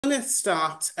I'm going to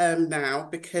start now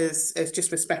because it's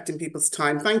just respecting people's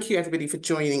time. Thank you, everybody, for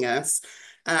joining us.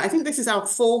 I think this is our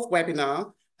fourth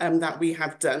webinar that we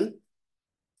have done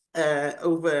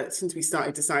since we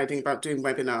started deciding about doing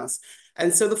webinars.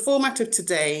 And so the format of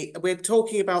today, we're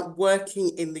talking about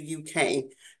working in the UK.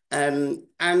 And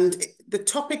the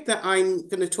topic that I'm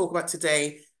going to talk about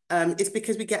today is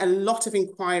because we get a lot of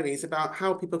inquiries about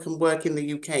how people can work in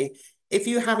the UK. If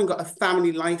you haven't got a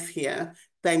family life here,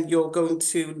 then you're going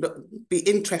to be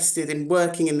interested in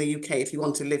working in the UK if you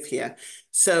want to live here.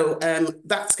 So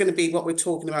that's going to be what we're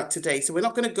talking about today. So we're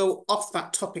not going to go off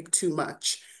that topic too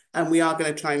much, and we are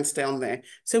going to try and stay on there.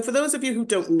 So for those of you who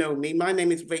don't know me, my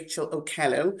name is Rachel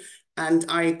Okello, and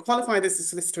I qualified as a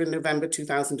solicitor in November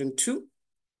 2002.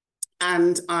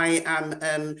 And I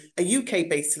am a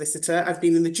UK-based solicitor. I've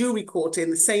been in the Jewellery Quarter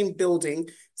in the same building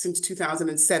since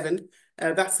 2007.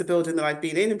 That's the building that I've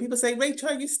been in. And people say, Rachel,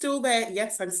 are you still there?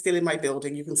 Yes, I'm still in my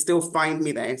building. You can still find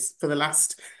me there for the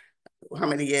last, how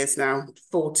many years now?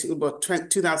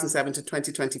 2007 to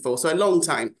 2024. So a long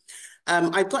time.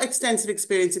 I've got extensive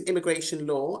experience in immigration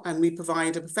law, and we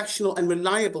provide a professional and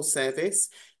reliable service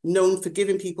known for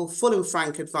giving people full and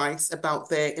frank advice about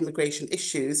their immigration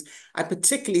issues. I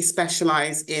particularly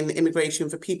specialise in immigration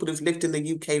for people who've lived in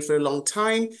the UK for a long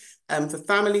time, for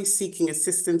families seeking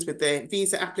assistance with their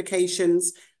visa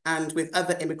applications and with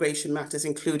other immigration matters,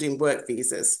 including work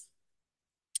visas.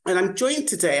 And I'm joined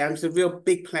today, it's a real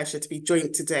big pleasure to be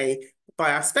joined today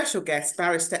by our special guest,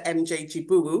 Barrister MJ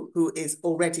Jibowu, who is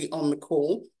already on the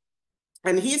call.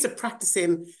 And he is a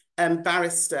practicing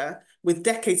barrister with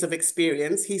decades of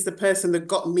experience. He's the person that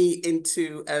got me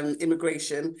into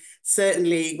immigration.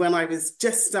 Certainly, when I was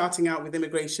just starting out with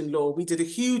immigration law, we did a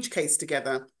huge case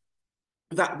together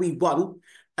that we won,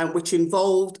 which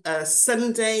involved a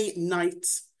Sunday night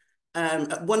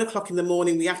at 1 o'clock in the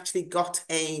morning. We actually got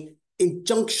an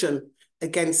injunction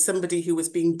against somebody who was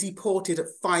being deported at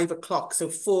 5 o'clock. So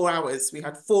 4 hours, we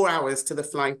had 4 hours to the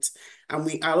flight. And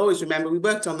I'll always remember, we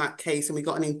worked on that case and we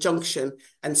got an injunction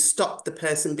and stopped the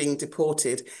person being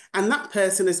deported. And that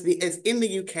person is in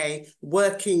the UK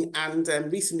working and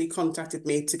recently contacted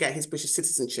me to get his British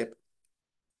citizenship.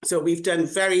 So we've done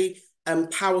very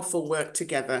powerful work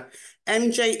together.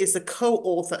 MJ is the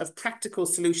co-author of Practical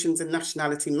Solutions in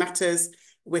Nationality Matters,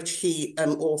 which he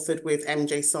authored with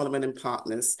MJ Solomon and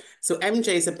Partners. So MJ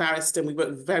is a barrister and we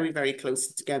work very, very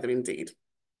closely together indeed.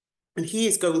 And he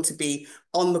is going to be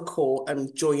on the call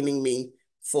and joining me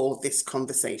for this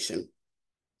conversation.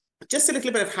 Just a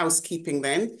little bit of housekeeping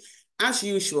then. As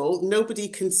usual, nobody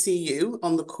can see you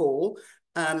on the call.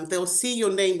 They'll see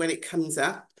your name when it comes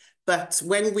up. But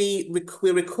when we're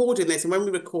recording this, and when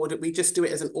we record it, we just do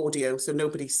it as an audio, so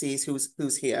nobody sees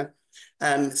who's here.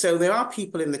 So there are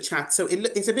people in the chat. So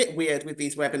it's a bit weird with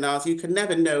these webinars. You can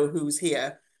never know who's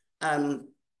here.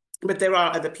 But there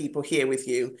are other people here with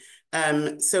you.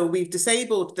 So we've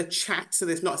disabled the chat, so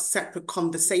there's not a separate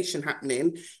conversation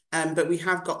happening, but we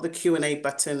have got the Q&A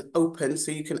button open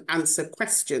so you can answer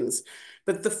questions.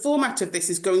 But the format of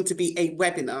this is going to be a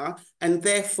webinar, and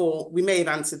therefore we may have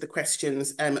answered the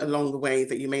questions along the way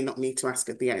that you may not need to ask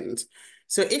at the end.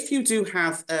 So if you do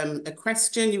have a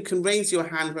question, you can raise your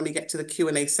hand when we get to the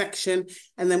Q&A section.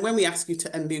 And then when we ask you to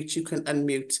unmute, you can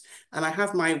unmute. And I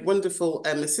have my wonderful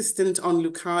assistant on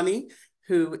Lucani,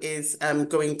 who is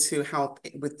going to help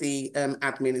with the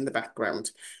admin in the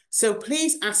background. So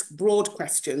please ask broad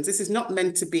questions. This is not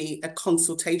meant to be a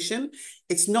consultation.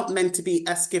 It's not meant to be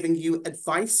us giving you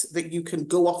advice that you can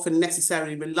go off and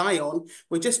necessarily rely on.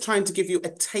 We're just trying to give you a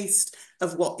taste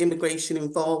of what immigration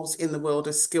involves in the world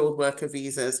of skilled worker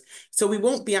visas. So we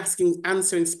won't be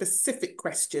answering specific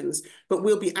questions, but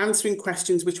we'll be answering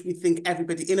questions which we think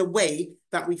everybody, in a way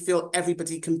that we feel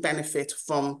everybody can benefit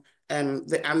from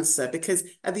the answer, because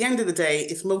at the end of the day,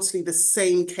 it's mostly the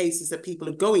same cases that people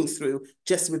are going through,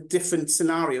 just with different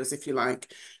scenarios, if you like.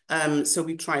 So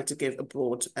we try to give a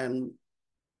broad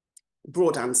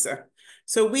answer.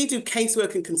 So we do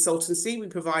casework and consultancy. We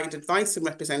provide advice and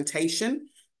representation.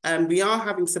 We are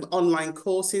having some online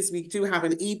courses. We do have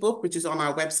an ebook, which is on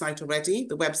our website already.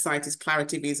 The website is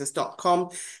clarityvisas.com.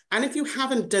 And if you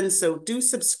haven't done so, do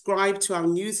subscribe to our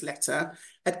newsletter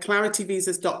at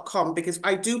clarityvisas.com, because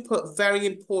I do put very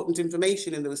important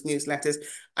information in those newsletters.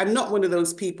 I'm not one of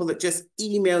those people that just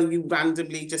email you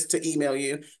randomly just to email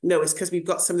you. No, it's because we've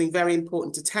got something very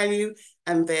important to tell you,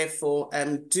 and therefore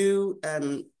do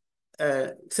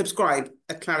subscribe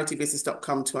at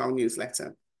clarityvisas.com to our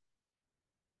newsletter.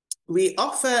 We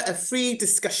offer a free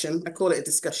discussion. I call it a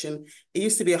discussion. It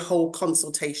used to be a whole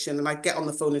consultation, and I'd get on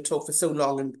the phone and talk for so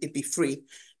long and it'd be free.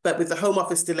 But with the Home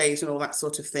Office delays and all that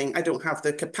sort of thing, I don't have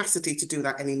the capacity to do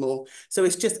that anymore. So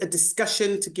it's just a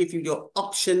discussion to give you your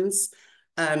options,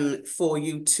 for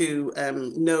you to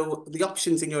know the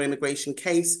options in your immigration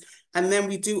case. And then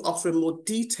we do offer a more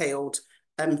detailed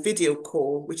video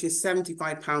call, which is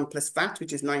 £75 plus VAT,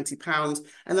 which is £90.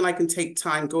 And then I can take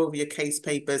time, go over your case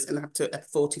papers, and have a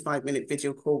 45-minute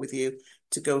video call with you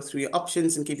to go through your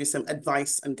options and give you some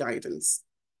advice and guidance.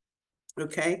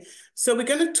 Okay, so we're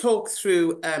going to talk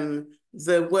through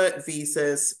the work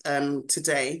visas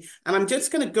today, and I'm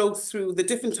just going to go through the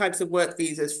different types of work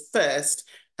visas first,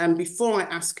 and before I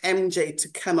ask MJ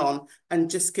to come on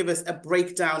and just give us a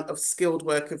breakdown of skilled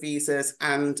worker visas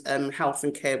and health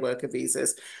and care worker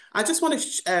visas. I just want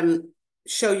to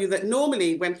show you that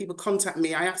normally when people contact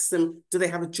me, I ask them, do they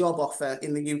have a job offer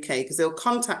in the UK? Because they'll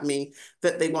contact me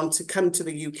that they want to come to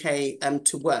the UK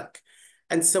to work.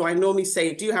 And so I normally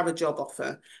say, do you have a job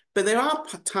offer? But there are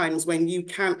times when you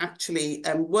can actually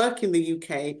work in the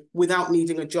UK without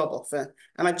needing a job offer.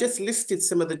 And I've just listed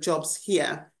some of the jobs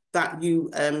here that you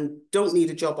don't need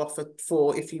a job offer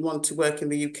for if you want to work in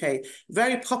the UK.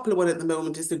 Very popular one at the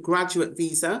moment is the graduate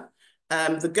visa.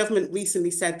 The government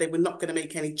recently said they were not going to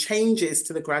make any changes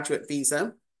to the graduate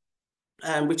visa,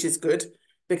 which is good,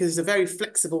 because it's a very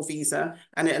flexible visa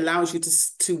and it allows you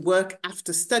to work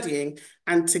after studying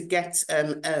and to get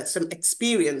some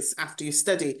experience after you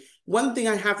study. One thing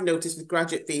I have noticed with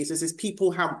graduate visas is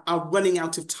people are running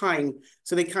out of time.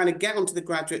 So they kind of get onto the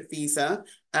graduate visa,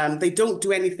 they don't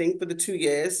do anything for the 2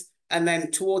 years, and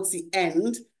then towards the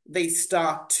end, they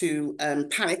start to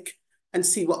panic and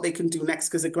see what they can do next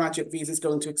because the graduate visa is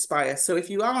going to expire. So if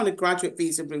you are on a graduate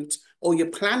visa route or you're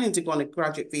planning to go on a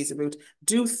graduate visa route,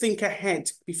 do think ahead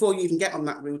before you even get on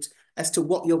that route as to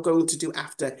what you're going to do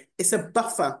after. It's a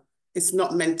buffer. It's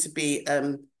not meant to be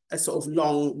a sort of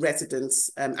long residence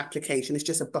application. It's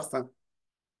just a buffer.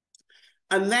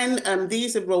 And then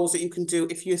these are roles that you can do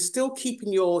if you're still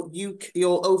keeping your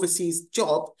overseas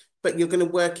job, but you're going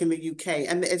to work in the UK.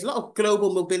 And there's a lot of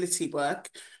global mobility work,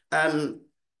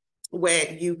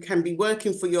 where you can be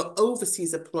working for your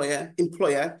overseas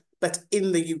employer, but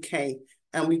in the UK.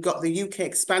 And we've got the UK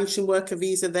expansion worker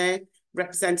visa there,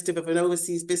 representative of an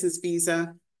overseas business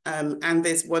visa. And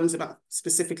there's ones about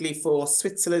specifically for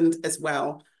Switzerland as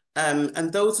well.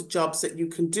 And those are jobs that you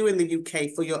can do in the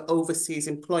UK for your overseas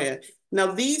employer.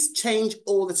 Now, these change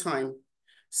all the time.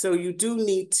 So you do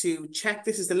need to check,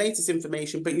 this is the latest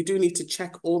information, but you do need to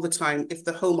check all the time if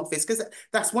the Home Office, because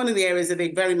that's one of the areas that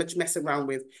they very much mess around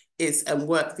with is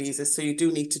work visas. So you do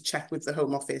need to check with the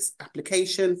Home Office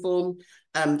application form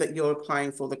that you're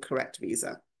applying for the correct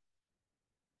visa.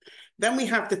 Then we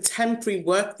have the temporary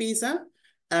work visa,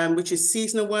 which is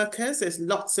seasonal workers. There's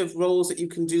lots of roles that you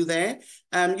can do there.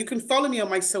 You can follow me on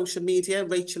my social media,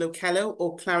 Rachel Okello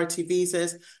or Clarity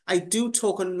Visas. I do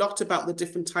talk a lot about the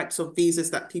different types of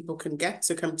visas that people can get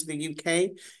to come to the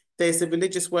UK. There's the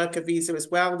religious worker visa as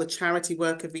well, the charity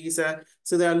worker visa.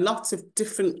 So there are lots of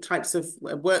different types of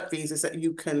work visas that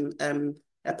you can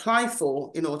apply for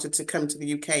in order to come to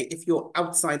the UK. If you're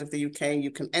outside of the UK,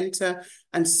 you can enter,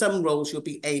 and some roles you'll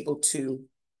be able to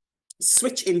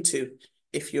switch into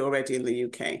if you're already in the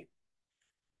UK.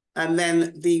 And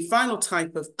then the final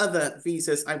type of other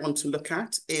visas I want to look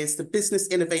at is the Business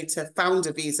Innovator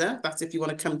Founder Visa. That's if you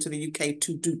want to come to the UK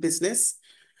to do business.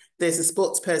 There's a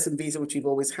Sports Person Visa, which you've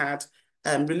always had.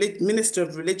 Minister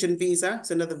of Religion Visa.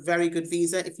 It's another very good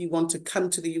visa. If you want to come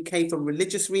to the UK for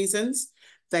religious reasons,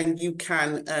 then you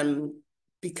can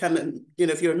become,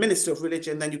 if you're a Minister of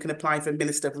Religion, then you can apply for a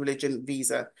Minister of Religion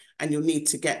visa, and you'll need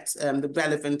to get the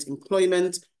relevant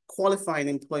employment, qualifying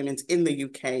employment in the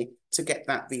UK to get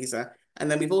that visa.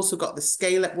 And then we've also got the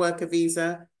Scale-Up Worker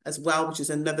Visa as well, which is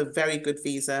another very good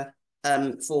visa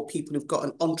for people who've got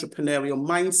an entrepreneurial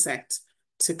mindset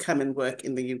to come and work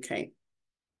in the UK.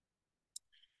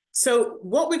 So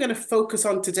what we're going to focus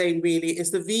on today really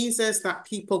is the visas that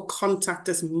people contact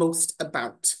us most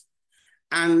about.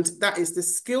 And that is the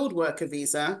Skilled Worker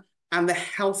Visa and the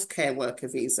Healthcare Worker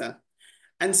Visa.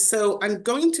 And so I'm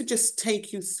going to just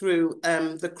take you through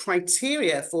the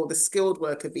criteria for the skilled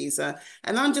worker visa.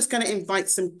 And I'm just going to invite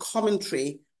some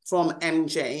commentary from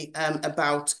MJ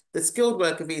about the skilled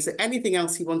worker visa, anything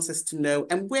else he wants us to know,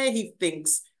 and where he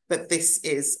thinks that this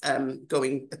is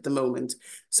going at the moment.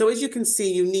 So as you can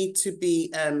see, you need to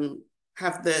be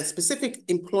have the specific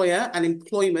employer and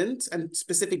employment and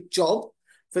specific job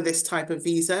for this type of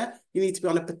visa. You need to be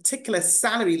on a particular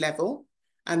salary level.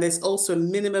 And there's also a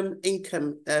minimum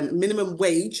income, minimum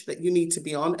wage that you need to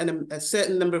be on, and a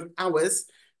certain number of hours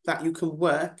that you can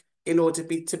work in order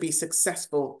to be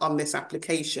successful on this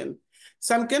application.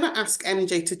 So I'm going to ask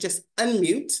MJ to just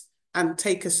unmute and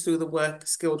take us through the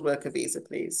skilled worker visa,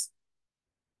 please.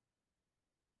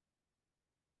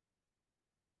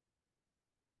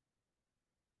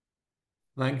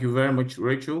 Thank you very much,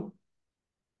 Rachel.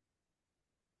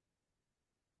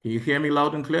 Can you hear me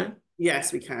loud and clear?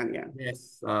 Yes, we can, yeah.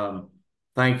 Yes.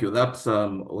 Thank you. That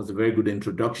was a very good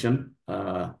introduction.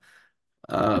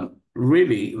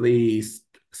 Really, the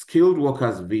skilled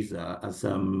workers visa, as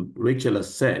Rachel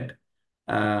has said,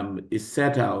 is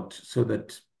set out so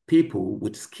that people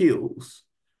with skills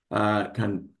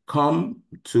can come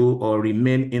to or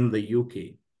remain in the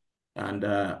UK and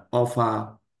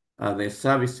offer their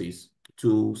services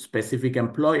to specific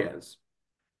employers.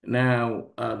 Now,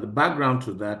 the background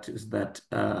to that is that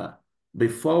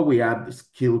before we had the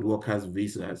skilled workers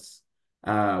visas,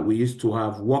 we used to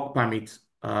have work permit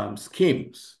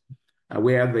schemes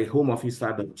where the Home Office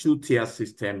had a two-tier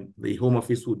system. The Home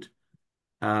Office would,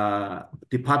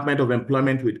 Department of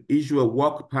Employment would issue a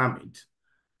work permit,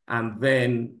 and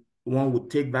then one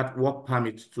would take that work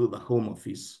permit to the Home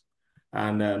Office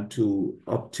and to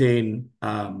obtain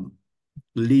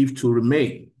leave to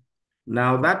remain.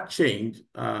 Now that changed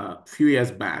a few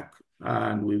years back,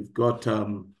 and we've got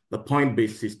the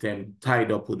point-based system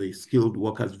tied up with the skilled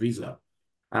workers visa.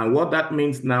 And what that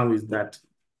means now is that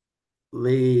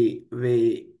the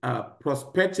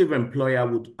prospective employer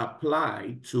would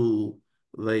apply to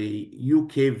the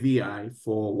UKVI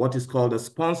for what is called a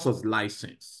sponsor's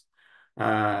license.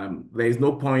 There is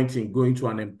no point in going to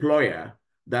an employer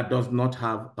that does not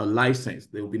have a license.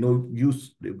 There will be no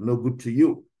use, there will be no good to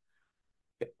you.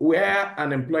 Where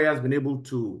an employer has been able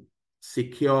to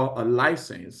secure a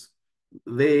license,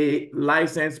 the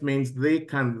license means they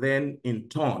can then in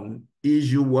turn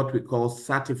issue what we call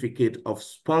certificate of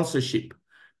sponsorship.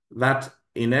 That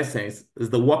in essence is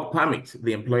the work permit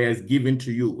the employer is giving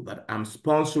to you, that I'm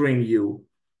sponsoring you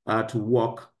to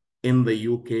work in the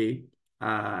UK.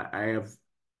 I have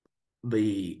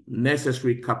the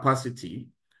necessary capacity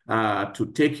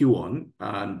to take you on,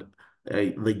 and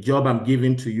the job I'm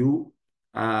giving to you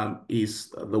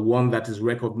is the one that is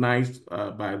recognized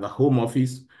by the Home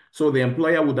Office. So the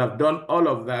employer would have done all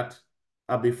of that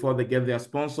before they get their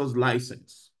sponsor's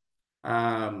license.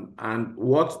 And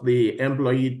what the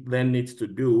employee then needs to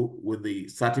do with the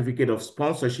certificate of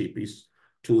sponsorship is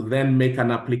to then make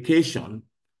an application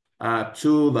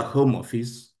to the Home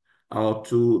Office or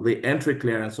to the entry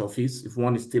clearance office, if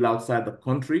one is still outside the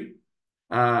country,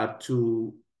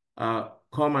 to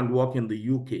come and work in the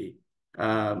UK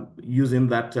using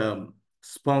that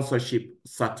sponsorship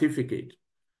certificate.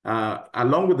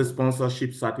 Along with the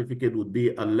sponsorship certificate would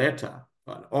be a letter,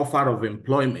 an offer of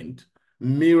employment,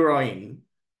 mirroring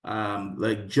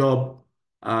the job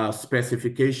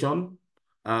specification,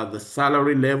 the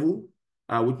salary level,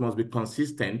 which must be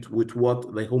consistent with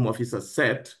what the Home Office has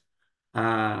set,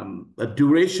 the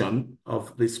duration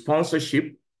of the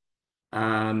sponsorship,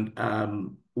 and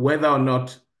whether or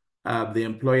not the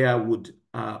employer would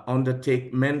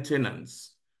undertake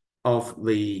maintenance of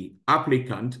the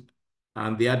applicant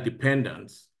and their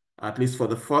dependents, at least for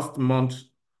the first month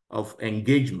of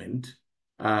engagement,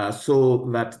 so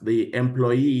that the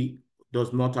employee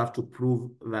does not have to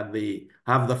prove that they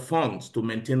have the funds to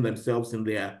maintain themselves in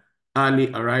their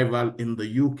early arrival in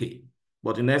the UK.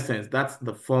 But in essence, that's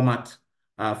the format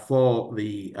for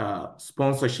the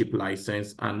sponsorship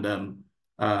license and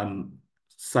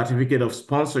certificate of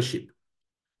sponsorship.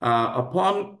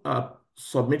 Upon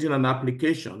submitting an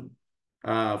application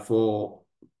for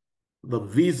the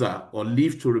visa or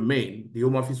leave to remain, the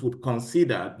Home Office would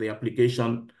consider the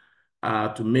application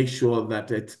to make sure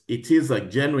that it is a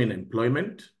genuine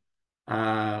employment,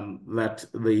 that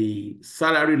the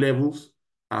salary levels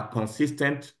are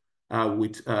consistent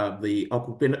with the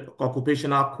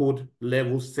occupational code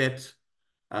levels set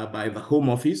by the Home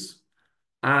Office,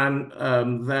 and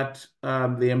that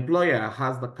the employer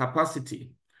has the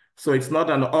capacity. So it's not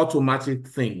an automatic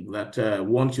thing that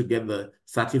once you get the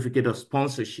certificate of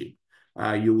sponsorship,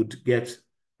 you would get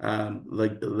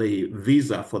the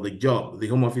visa for the job. The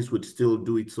Home Office would still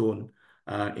do its own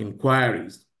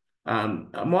inquiries.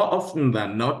 More often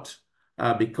than not,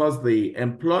 because the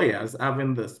employers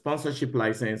having the sponsorship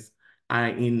license are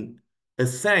in a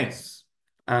sense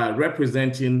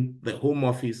representing the Home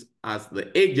Office as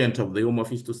the agent of the Home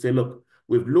Office to say, look,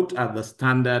 we've looked at the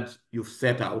standards you've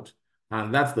set out,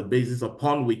 and that's the basis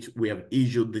upon which we have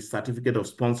issued the certificate of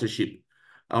sponsorship.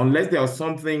 Unless there was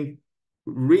something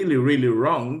really, really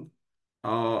wrong,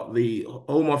 the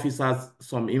Home Office has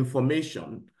some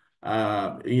information,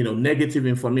 negative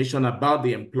information about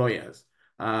the employers.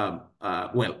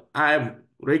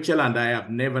 Rachel and I have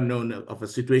never known of a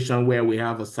situation where we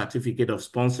have a certificate of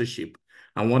sponsorship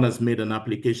and one has made an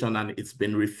application and it's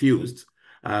been refused,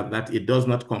 that it does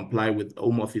not comply with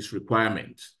Home Office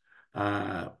requirements.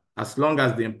 As long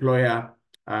as the employer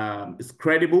is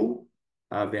credible,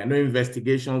 there are no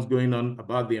investigations going on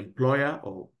about the employer,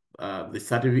 or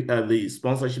the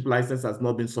sponsorship license has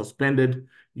not been suspended.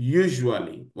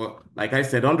 Usually, well, like I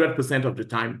said, 100% of the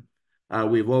time,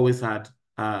 we've always had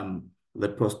the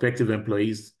prospective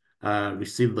employees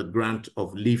receive the grant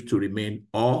of leave to remain,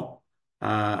 or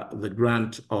the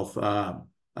grant of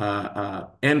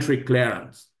entry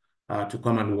clearance to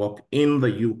come and work in the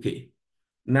UK.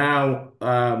 Now,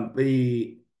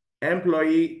 the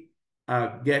employee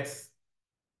gets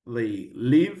the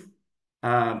leave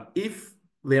if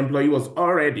the employee was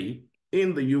already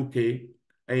in the UK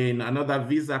in another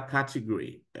visa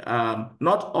category.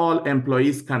 Not all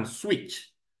employees can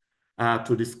switch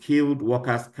to the skilled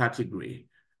workers category.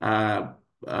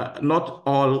 Not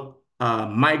all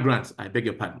migrants, I beg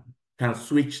your pardon, can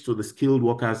switch to the skilled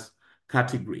workers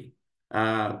category.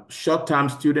 Short-term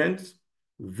students,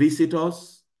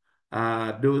 visitors,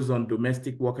 those on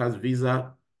domestic workers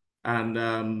visa,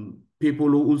 and people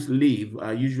whose leave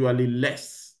are usually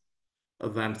less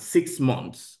than 6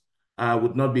 months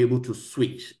would not be able to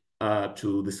switch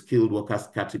to the skilled workers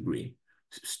category.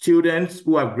 Students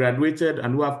who have graduated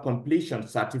and who have completion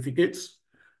certificates,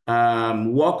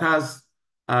 workers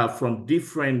from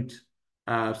different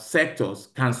sectors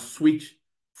can switch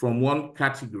from one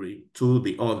category to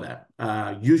the other.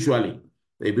 Usually,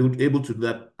 they'll be able to do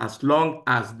that as long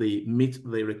as they meet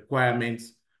the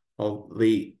requirements of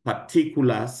the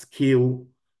particular skill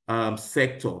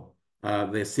sector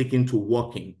they're seeking to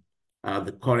work in,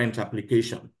 the current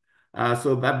application.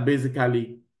 So that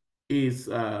basically is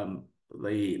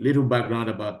the little background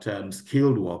about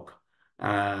skilled work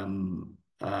and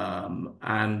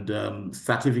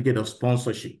certificate of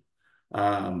sponsorship.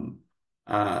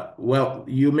 Well,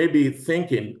 you may be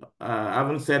thinking, I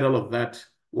haven't said all of that.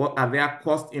 What are there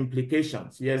cost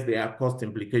implications? Yes, there are cost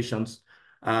implications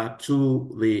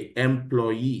to the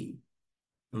employee.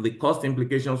 And the cost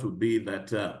implications would be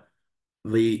that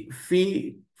the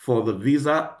fee for the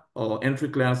visa or entry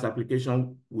clearance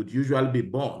application would usually be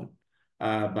borne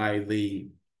by the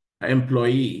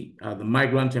employee, the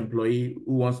migrant employee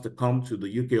who wants to come to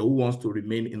the UK or who wants to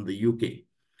remain in the UK.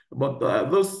 But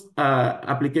those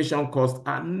application costs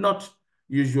are not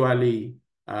usually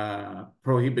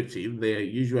prohibitive. They're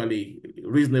usually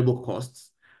reasonable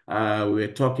costs.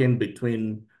 We're talking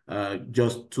between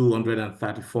just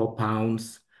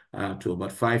 £234 to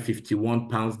about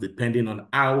 £551, depending on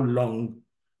how long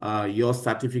your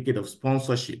certificate of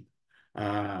sponsorship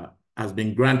has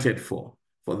been granted for.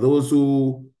 For those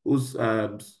whose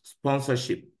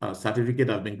sponsorship certificate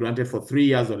has been granted for 3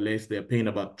 years or less, they're paying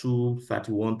about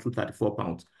 £231,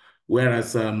 £234.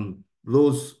 Whereas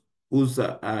those whose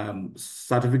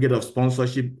certificate of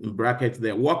sponsorship, in brackets,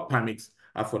 their work permits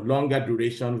are for longer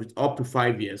duration with up to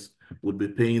 5 years, would be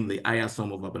paying the higher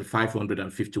sum of about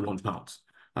 £551.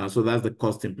 So that's the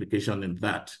cost implication in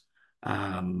that.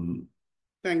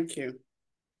 Thank you.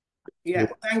 Yeah,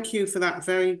 thank you for that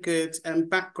very good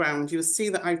background. You'll see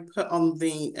that I've put on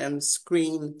the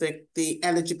screen the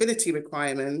eligibility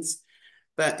requirements,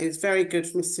 but it's very good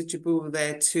for Mr. Jabul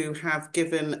there to have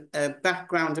given a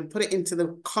background and put it into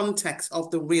the context of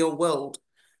the real world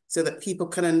so that people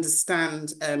can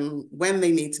understand when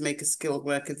they need to make a skilled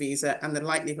worker visa and the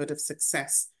likelihood of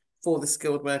success for the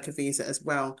skilled worker visa as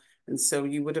well. And so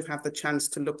you would have had the chance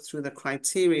to look through the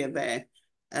criteria there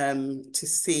to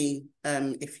see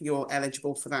if you're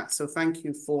eligible for that. So thank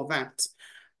you for that.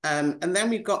 And then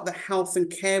we've got the health and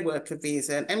care worker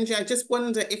visa. And MJ, I just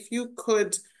wonder if you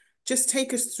could just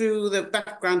take us through the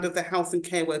background of the health and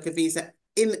care worker visa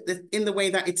in the way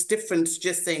that it's different to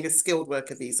just saying a skilled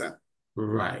worker visa.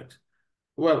 Right.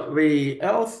 Well, the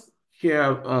health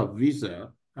care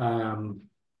visa,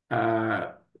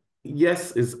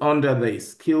 yes, is under the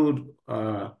skilled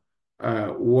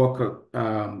worker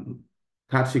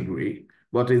category,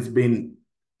 but it's been,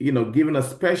 given a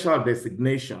special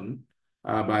designation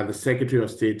by the Secretary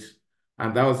of State,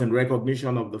 and that was in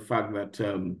recognition of the fact that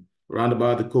around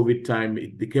about the COVID time,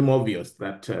 it became obvious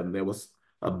that there was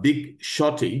a big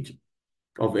shortage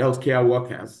of healthcare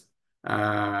workers,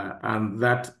 and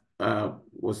that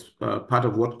was part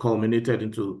of what culminated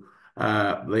into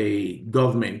the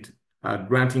government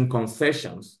granting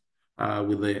concessions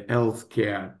with the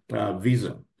healthcare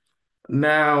visa.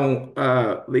 Now,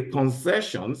 the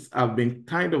concessions have been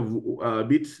kind of a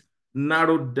bit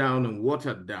narrowed down and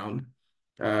watered down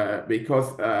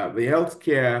because the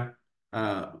healthcare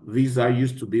visa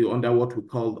used to be under what we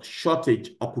call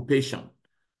shortage occupation,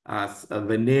 as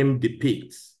the name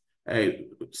depicts.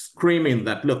 screaming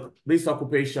that, look, this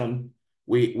occupation,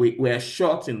 we're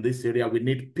short in this area. We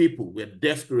need people. We're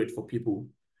desperate for people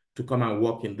to come and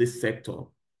work in this sector,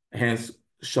 hence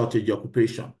shortage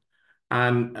occupation.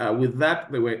 And with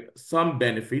that, there were some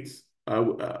benefits,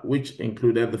 which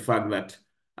included the fact that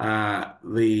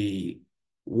the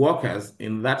workers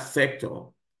in that sector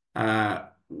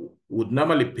would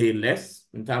normally pay less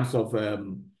in terms of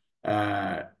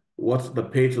what's the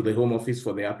pay to the Home Office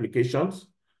for the applications.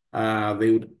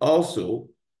 They would also,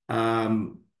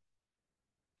 in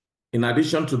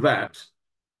addition to that,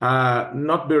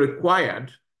 not be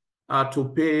required to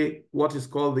pay what is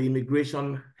called the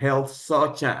immigration health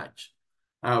surcharge,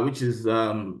 which is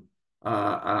a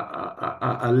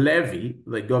levy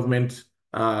the government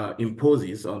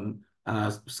imposes on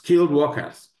skilled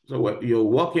workers. So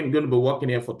you're going to be working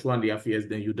here for 2.5 years,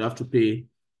 then you'd have to pay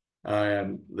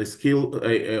the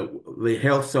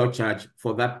health surcharge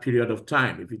for that period of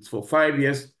time. If it's for 5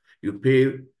 years, you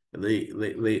pay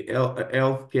the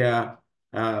health care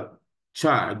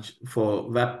charge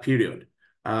for that period.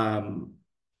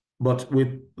 But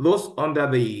with those under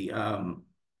the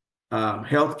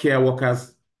healthcare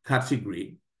workers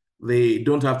category, they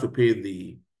don't have to pay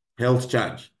the health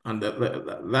charge. And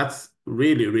that's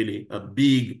really, really a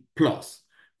big plus,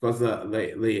 because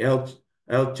the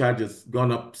health charge has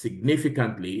gone up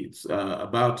significantly. It's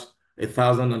about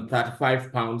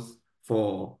 £1,035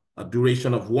 for a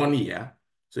duration of 1 year.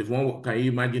 So if can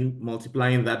you imagine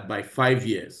multiplying that by 5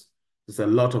 years? It's a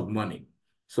lot of money.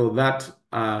 So that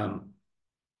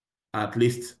at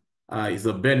least is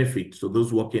a benefit to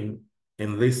those working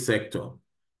in this sector.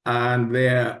 And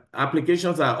their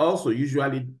applications are also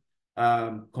usually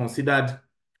considered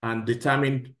and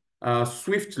determined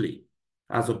swiftly,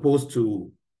 as opposed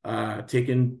to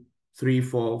taking 3,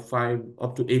 4, 5,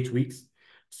 up to 8 weeks.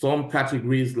 Some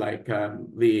categories, like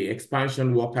the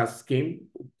expansion workers scheme,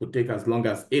 could take as long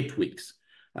as 8 weeks.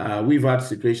 We've had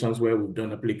situations where we've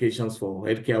done applications for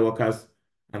healthcare workers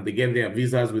and they get their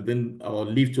visas within, or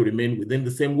leave to remain within,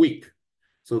 the same week.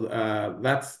 So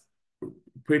that's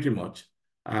pretty much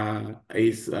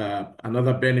is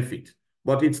another benefit.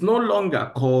 But it's no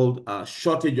longer called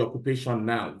shortage occupation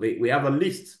now. We have a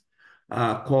list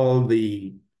called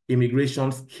the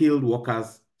Immigration Skilled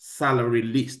Workers Salary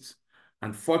List.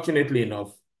 Unfortunately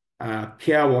enough,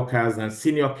 care workers and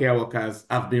senior care workers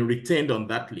have been retained on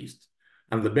that list.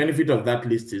 And the benefit of that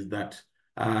list is that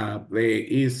there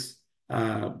is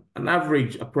an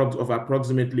average of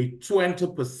approximately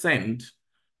 20%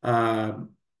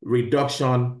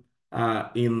 reduction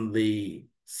in the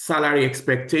salary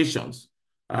expectations,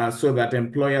 so that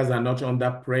employers are not under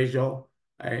pressure.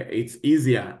 It's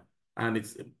easier, and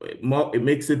it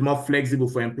makes it more flexible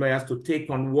for employers to take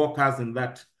on workers in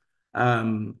that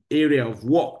area of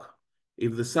work.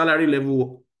 If the salary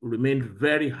level remained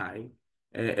very high,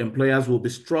 employers will be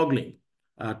struggling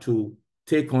to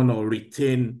take on or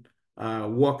retain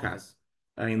workers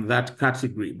in that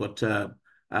category. But the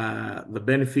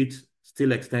benefit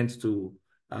still extends to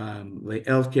the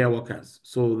healthcare workers.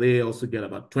 So they also get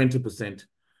about 20%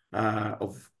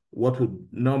 of what would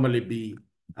normally be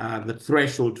the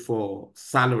threshold for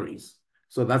salaries.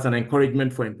 So that's an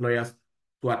encouragement for employers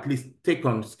to at least take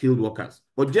on skilled workers.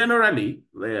 But generally,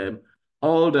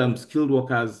 all the skilled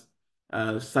workers'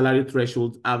 salary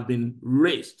thresholds have been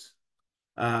raised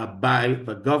by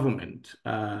the government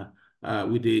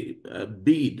with a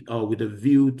bid, or with a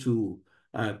view to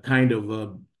kind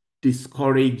of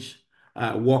discourage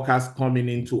workers coming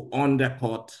in to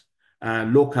undercut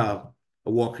local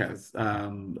workers,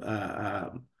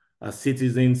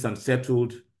 citizens and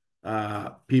settled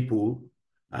people,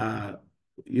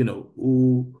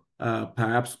 who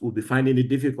perhaps will be finding it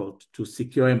difficult to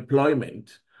secure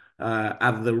employment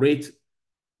at the rate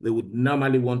they would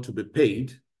normally want to be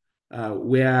paid,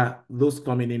 where those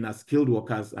coming in as skilled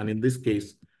workers, and in this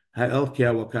case,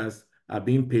 healthcare workers, are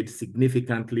being paid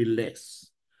significantly less.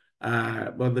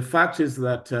 But the fact is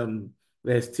that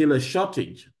there's still a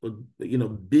shortage,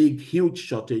 big, huge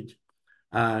shortage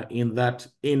in that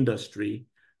industry,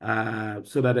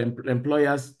 so that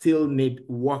employers still need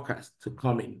workers to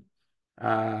come in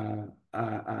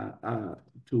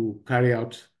to carry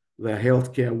out the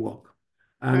healthcare work.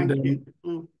 And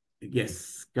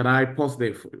yes, can I pause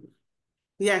there for you?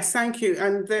 Yes, thank you.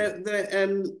 And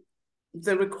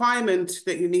the requirement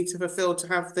that you need to fulfill to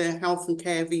have the health and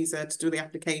care visa to do the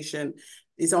application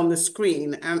is on the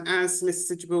screen. And as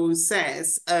Mr. Jabril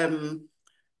says,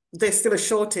 there's still a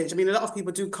shortage. I mean, a lot of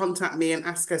people do contact me and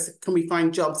ask us, can we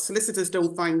find jobs? Solicitors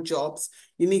don't find jobs.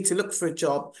 You need to look for a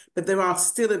job. But there are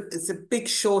still, it's a big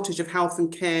shortage of health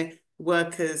and care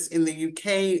workers in the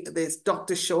UK. There's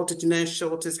doctor shortage, nurse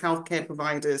shortage, healthcare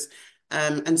providers,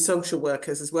 and social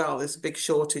workers as well. There's a big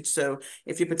shortage. So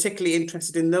if you're particularly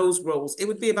interested in those roles, it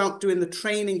would be about doing the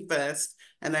training first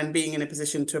and then being in a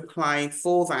position to apply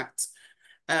for that.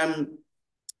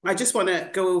 I just want to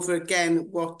go over again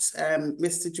what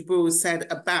Mr. Jabour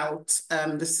said about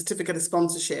the certificate of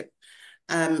sponsorship.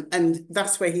 And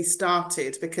that's where he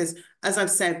started, because as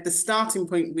I've said, the starting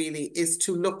point really is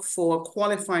to look for a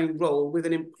qualifying role with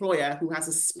an employer who has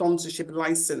a sponsorship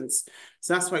license.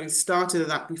 So that's why we started at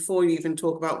that before you even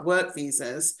talk about work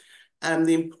visas.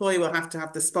 The employer will have to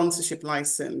have the sponsorship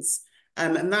license.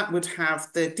 And that would have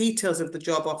the details of the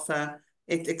job offer.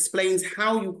 It explains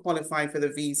how you qualify for the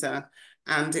visa,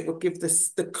 and it will give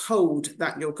the code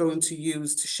that you're going to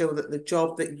use to show that the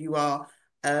job that you are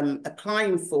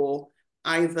applying for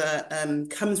either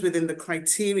comes within the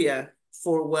criteria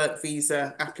for a work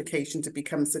visa application to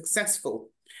become successful.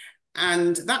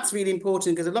 And that's really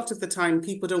important because a lot of the time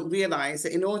people don't realise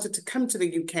that in order to come to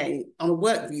the UK on a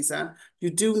work visa,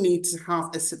 you do need to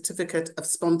have a certificate of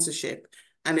sponsorship,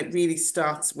 and it really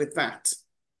starts with that.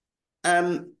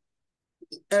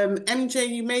 MJ,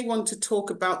 you may want to talk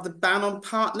about the ban on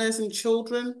partners and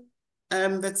children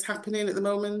that's happening at the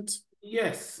moment.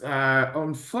 Yes,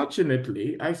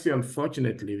 unfortunately, I say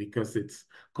unfortunately because it's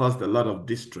caused a lot of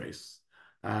distress.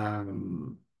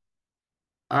 Earlier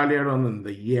on in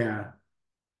the year,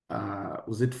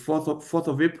 was it 4th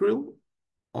of April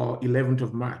or 11th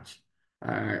of March?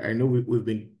 I know we've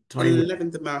been toying with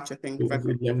 11th of March, I think, it if I was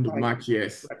got 11th of right. March,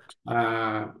 yes, Correct.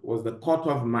 was the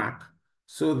cutoff mark,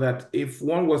 so that if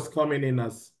one was coming in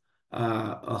as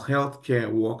a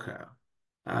healthcare worker,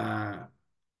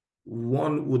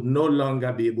 one would no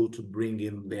longer be able to bring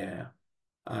in their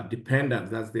dependents,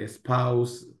 that's their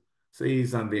spouse,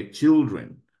 says, and their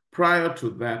children. Prior to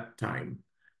that time,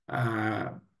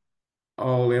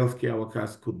 all healthcare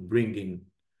workers could bring in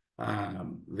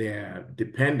their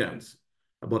dependents,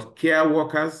 but care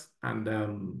workers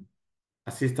and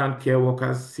assistant care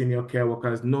workers, senior care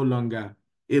workers, no longer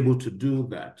able to do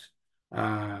that.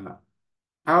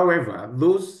 However,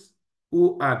 those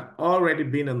who had already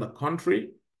been in the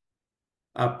country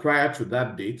prior to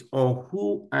that date, or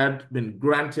who had been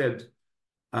granted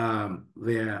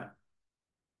their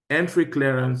entry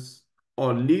clearance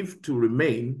or leave to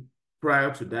remain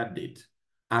prior to that date,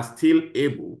 are still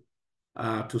able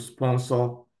to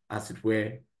sponsor, as it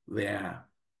were, their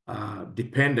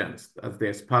dependents, as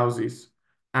their spouses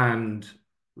and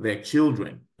their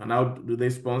children. And how do they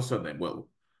sponsor them? Well,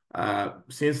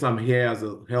 since I'm here as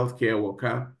a healthcare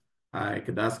worker, I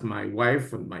could ask my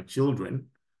wife and my children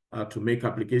to make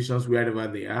applications wherever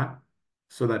they are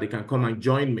so that they can come and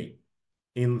join me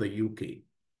in the UK.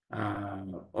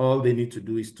 All they need to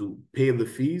do is to pay the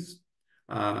fees,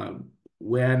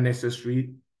 where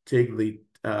necessary, take the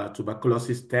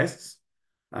tuberculosis tests.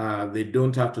 They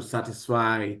don't have to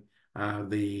satisfy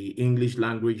the English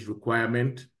language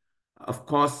requirement. Of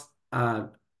course,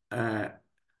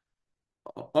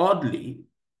 oddly,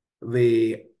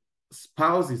 the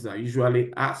spouses are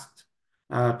usually asked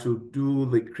to do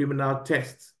the criminal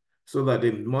tests so that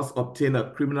they must obtain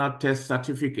a criminal test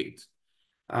certificate.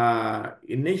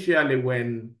 Initially,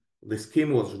 when the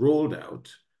scheme was rolled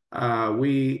out,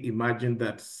 we imagined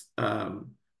that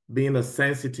being a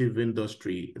sensitive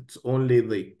industry, it's only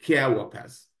the care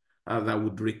workers that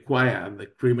would require the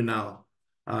criminal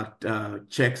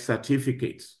check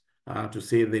certificates to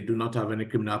say they do not have any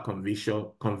criminal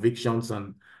convictions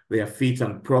and they are fit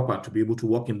and proper to be able to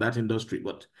work in that industry.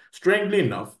 But strangely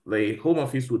enough, the Home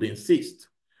Office would insist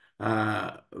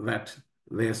that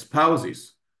their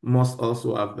spouses must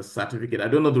also have the certificate. I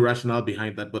don't know the rationale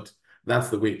behind that, but that's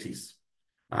the way it is.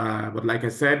 But like I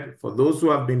said, for those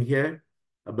who have been here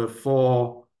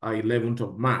before 11th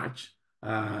of March,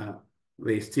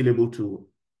 they're still able to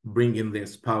bring in their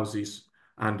spouses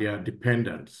and their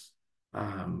dependents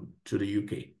to the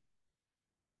UK.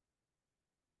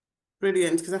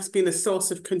 Brilliant, because that's been a source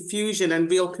of confusion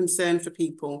and real concern for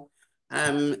people.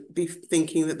 Be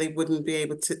thinking that they wouldn't be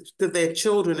able to, that their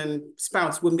children and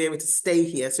spouse wouldn't be able to stay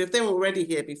here. So if they were already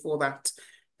here before that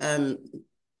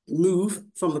move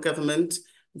from the government,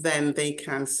 then they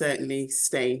can certainly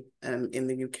stay in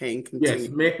the UK and Yes,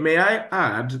 continue. may I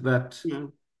add that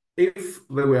if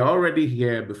they were already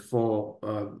here before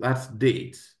that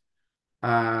date,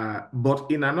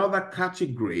 but in another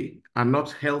category and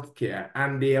not healthcare,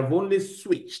 and they have only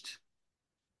switched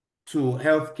to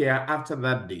healthcare after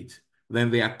that date,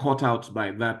 then they are caught out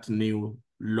by that new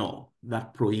law,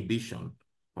 that prohibition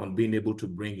on being able to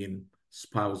bring in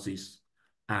spouses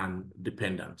and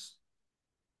dependents.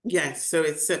 Yes, so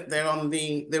they're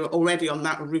already on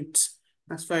that route.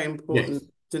 That's very important Yes,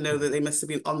 to know that they must have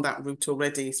been on that route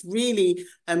already. It's really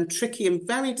tricky and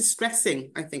very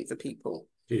distressing, I think, for people.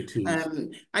 it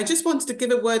is. I just wanted to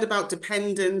give a word about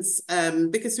dependence,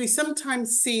 because we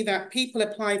sometimes see that people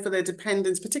apply for their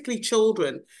dependents, particularly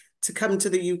children, to come to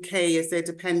the UK as their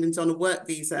dependents on a work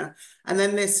visa, and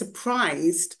then they're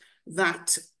surprised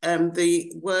that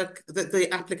the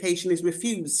application is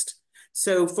refused.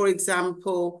 So, for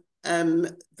example,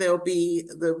 there'll be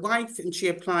the wife and she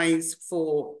applies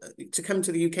for to come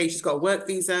to the UK. She's got a work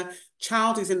visa.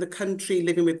 Child is in the country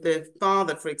living with the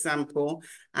father, for example,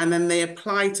 and then they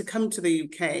apply to come to the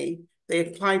UK.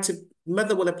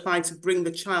 Mother will apply to bring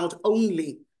the child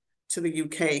only to the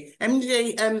UK.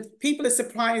 MJ, people are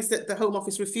surprised that the Home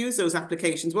Office refused those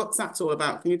applications. What's that all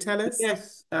about? Can you tell us?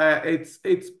 Yes,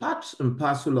 it's part and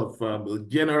parcel of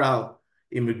general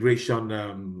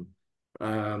immigration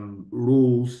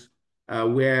rules,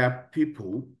 where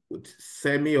people with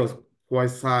semi or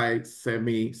quasi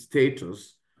semi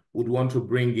status would want to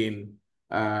bring in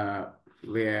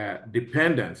their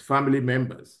dependents, family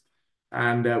members.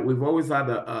 And we've always had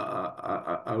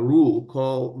a rule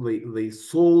called the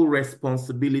sole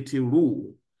responsibility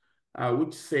rule,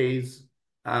 which says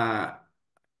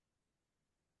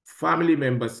family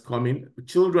members coming,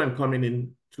 children coming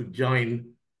in to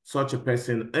join such a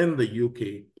person in the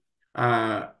UK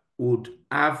would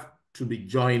have to be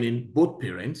joining both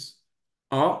parents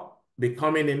or be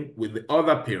coming in with the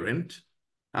other parent,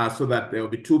 so that there will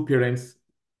be two parents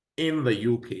in the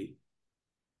UK.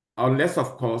 Unless,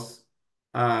 of course,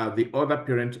 the other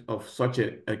parent of such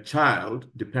a child,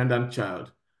 dependent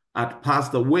child, had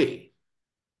passed away,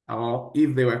 or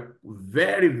if there were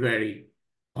very, very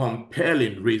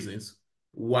compelling reasons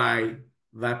why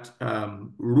that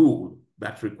rule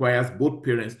that requires both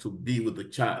parents to be with the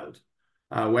child,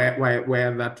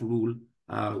 where that rule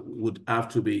would have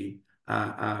to be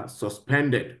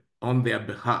suspended on their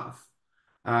behalf.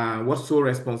 What sole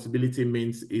responsibility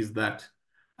means is that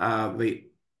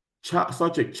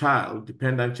such a child,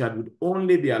 dependent child, would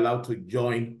only be allowed to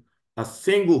join a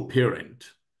single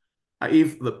parent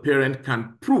if the parent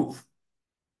can prove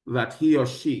that he or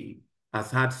she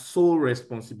has had sole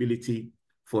responsibility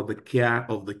for the care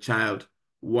of the child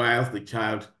whilst the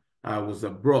child was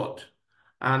abroad.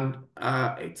 And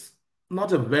it's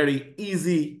not a very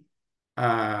easy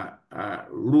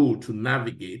rule to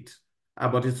navigate,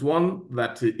 but it's one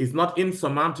that is not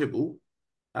insurmountable,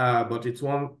 but it's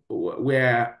one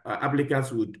where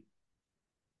applicants would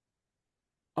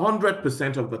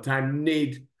 100% of the time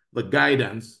need the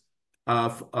guidance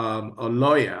of a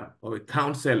lawyer or a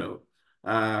counselor,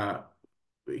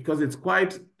 because it's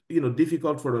quite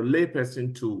difficult for a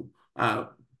layperson to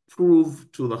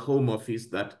prove to the Home Office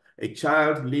that a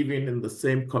child living in the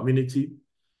same community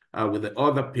with the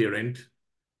other parent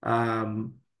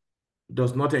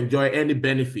does not enjoy any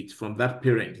benefit from that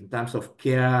parent in terms of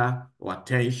care or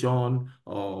attention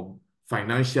or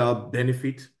financial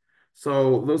benefit.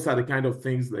 So those are the kind of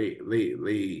things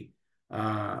the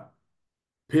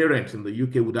parents in the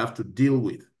UK would have to deal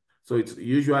with. So it's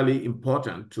usually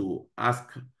important to ask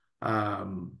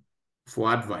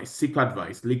for advice, seek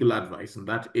advice, legal advice in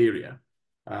that area.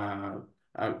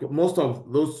 Most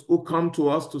of those who come to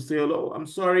us to say, "Oh, I'm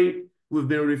sorry, we've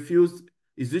been refused,"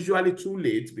 is usually too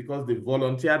late because they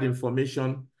volunteered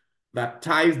information that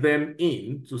ties them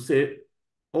in to say,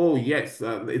 "Oh, yes,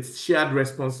 it's shared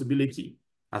responsibility.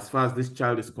 As far as this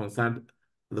child is concerned,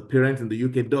 the parent in the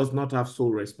UK does not have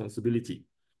sole responsibility."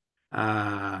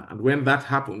 And when that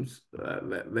happens,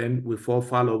 then we fall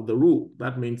foul of the rule.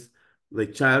 That means the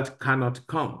child cannot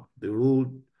come. The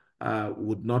rule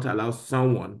would not allow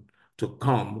someone to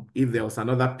come if there was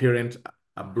another parent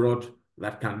abroad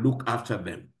that can look after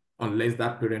them, unless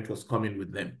that parent was coming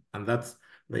with them. And that's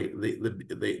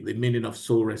the meaning of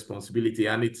sole responsibility.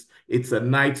 And it's a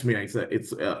nightmare.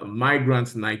 It's a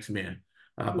migrant's nightmare.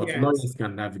 But Yes. lawyers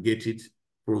can navigate it,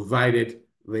 provided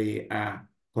they are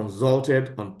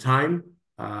consulted on time,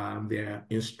 they're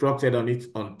instructed on it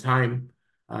on time,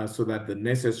 so that the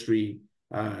necessary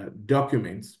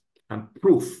documents and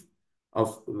proof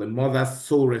of the mother's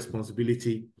sole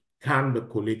responsibility can be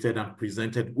collated and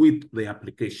presented with the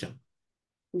application.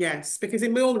 Yes, because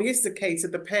it normally is the case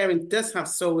that the parent does have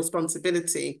sole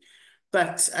responsibility.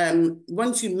 But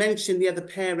once you mention the other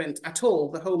parent at all,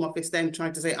 the Home Office then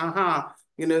try to say, aha,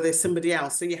 there's somebody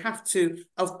else. So you have to,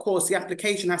 of course, the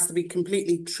application has to be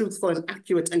completely truthful and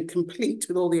accurate and complete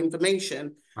with all the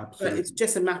information. But it's Absolutely.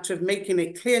 just a matter of making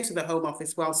it clear to the Home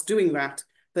Office whilst doing that,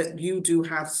 that you do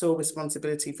have sole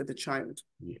responsibility for the child.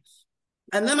 Yes.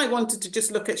 And then I wanted to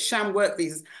just look at sham work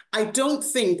visas. I don't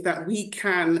think that we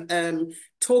can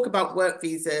talk about work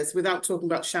visas without talking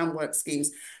about sham work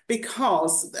schemes,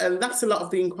 because that's a lot of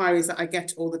the inquiries that I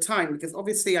get all the time, because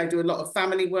obviously I do a lot of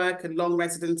family work and long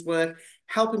residence work,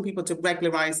 helping people to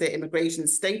regularize their immigration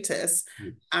status,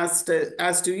 Yes.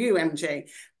 as do you, MJ.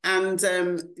 And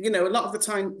a lot of the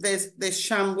time there's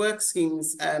sham work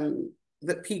schemes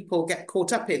that people get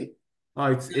caught up in. Oh,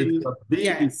 it's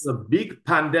Yes. a big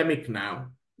pandemic now.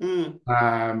 Mm.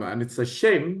 And it's a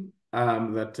shame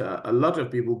that a lot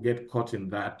of people get caught in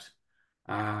that.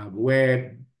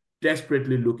 We're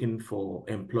desperately looking for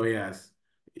employers.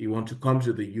 You want to come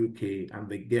to the UK, and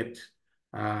they get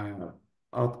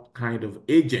all kind of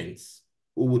agents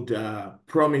who would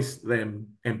promise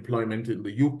them employment in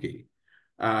the UK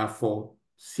for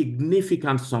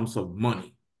significant sums of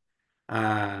money.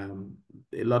 Um,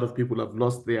 a lot of people have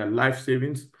lost their life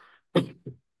savings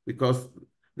because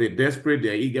they're desperate,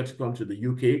 they're eager to come to the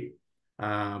UK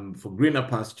for greener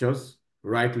pastures,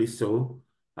 rightly so.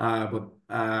 But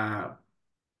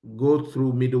go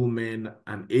through middlemen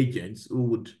and agents who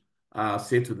would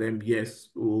say to them, yes,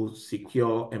 we'll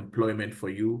secure employment for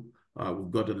you.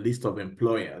 We've got a list of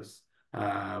employers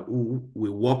who we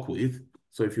work with.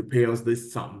 So if you pay us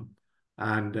this sum,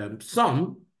 and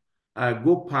some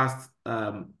go past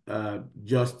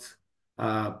just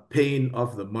paying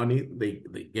off the money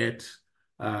they get,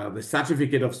 the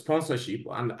certificate of sponsorship,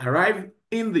 and arrive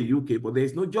in the UK, but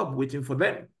there's no job waiting for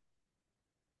them.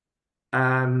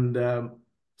 And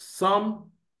some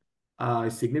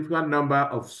a significant number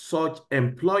of such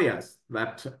employers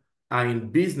that are in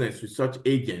business with such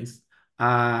agents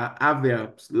have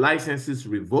their licenses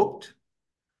revoked.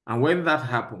 And when that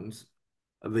happens,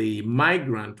 the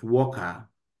migrant worker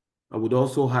would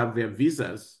also have their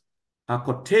visas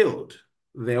curtailed.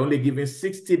 They're only given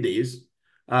 60 days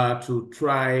to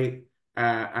try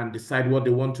and decide what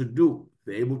they want to do.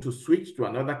 They're able to switch to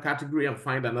another category and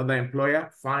find another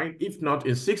employer, fine. If not,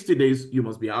 in 60 days, you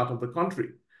must be out of the country.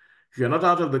 If you're not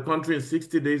out of the country in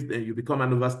 60 days, then you become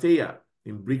an overstayer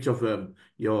in breach of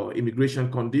your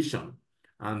immigration condition.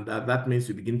 And that means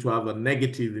you begin to have a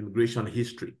negative immigration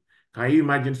history. Can you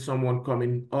imagine someone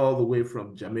coming all the way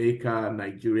from Jamaica,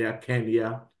 Nigeria,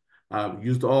 Kenya,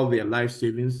 used all their life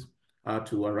savings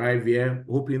to arrive here,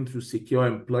 hoping to secure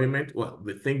employment? Well,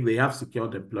 they think they have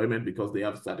secured employment because they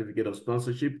have a certificate of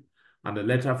sponsorship and a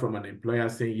letter from an employer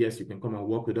saying, yes, you can come and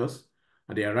work with us.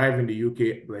 And they arrive in the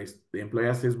UK, the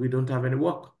employer says, we don't have any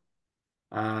work.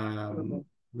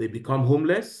 They become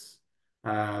homeless.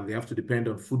 They have to depend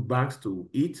on food banks to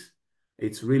eat.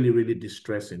 It's really, really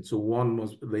distressing. So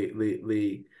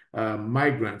the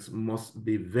migrants must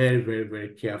be very, very, very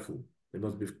careful. They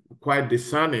must be quite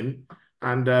discerning.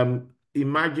 And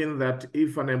imagine that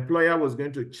if an employer was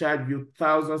going to charge you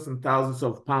thousands and thousands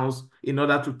of pounds in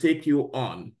order to take you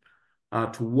on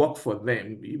to work for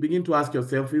them, you begin to ask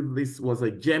yourself if this was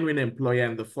a genuine employer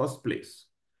in the first place.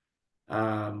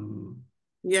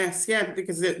 Yes, yeah,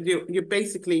 because you're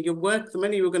basically the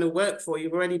money you're going to work for,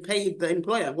 you've already paid the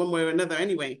employer one way or another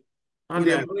anyway. And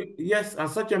yes, and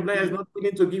such employer is not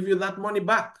willing to give you that money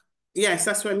back. Yes,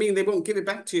 that's what I mean. They won't give it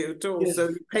back to you at all. Yes. So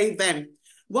you pay them.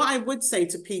 What I would say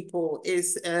to people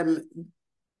is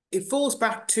it falls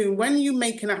back to when you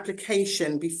make an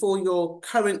application before your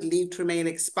current leave to remain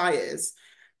expires,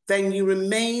 then you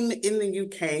remain in the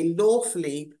UK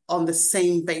lawfully on the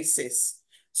same basis.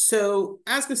 So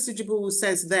as Mr. Jaboul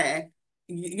says there,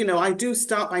 I do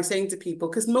start by saying to people,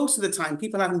 because most of the time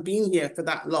people haven't been here for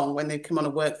that long when they come on a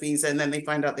work visa and then they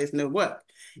find out there's no work,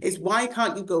 is why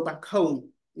can't you go back home?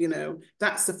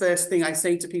 That's the first thing I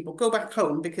say to people, go back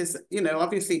home, because,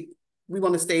 obviously we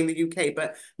want to stay in the UK,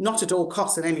 but not at all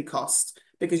costs at any cost,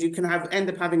 because you can end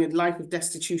up having a life of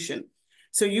destitution.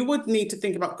 So you would need to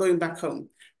think about going back home.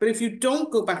 But if you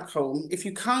don't go back home, if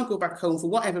you can't go back home for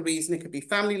whatever reason, it could be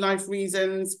family life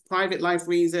reasons, private life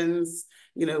reasons,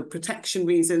 protection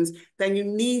reasons, then you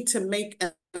need to make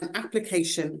an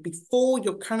application before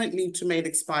your current leave to remain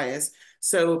expires.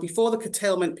 So before the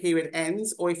curtailment period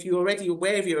ends, or if you're already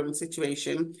aware of your own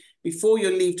situation, before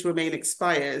your leave to remain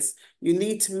expires, you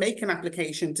need to make an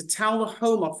application to tell the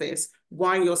Home Office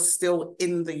why you're still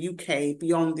in the UK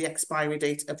beyond the expiry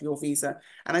date of your visa.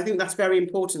 And I think that's very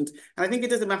important. And I think it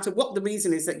doesn't matter what the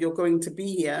reason is that you're going to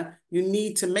be here, you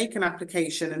need to make an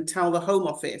application and tell the Home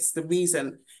Office the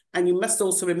reason. And you must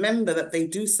also remember that they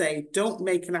do say, don't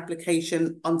make an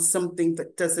application on something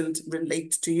that doesn't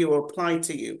relate to you or apply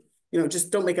to you.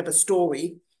 Just don't make up a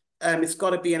story. It's got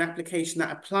to be an application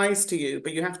that applies to you,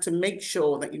 but you have to make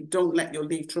sure that you don't let your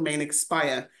leave to remain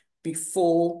expire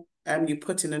before you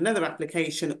put in another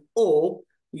application, or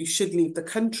you should leave the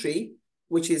country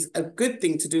which is a good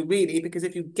thing to do, really, because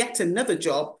if you get another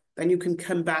job, then you can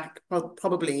come back,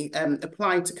 probably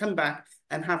apply to come back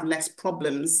and have less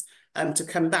problems to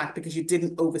come back because you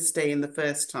didn't overstay in the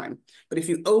first time. But if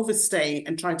you overstay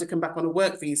and try to come back on a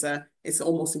work visa, it's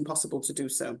almost impossible to do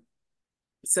so.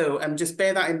 So just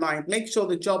bear that in mind. Make sure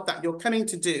the job that you're coming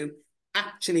to do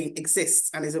actually exists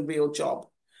and is a real job.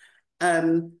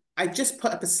 I just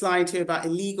put up a slide here about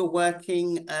illegal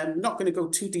working. I'm not going to go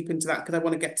too deep into that because I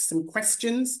want to get to some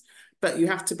questions, but you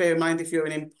have to bear in mind if you're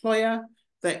an employer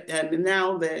that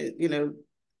now the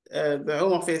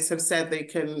Home Office have said they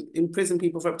can imprison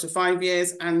people for up to 5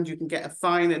 years, and you can get a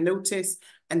fine, a notice,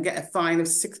 and get a fine of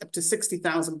up to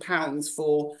 £60,000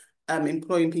 for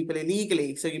employing people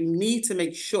illegally. So you need to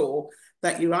make sure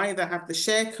that you either have the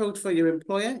share code for your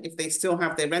employer, if they still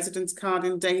have their residence card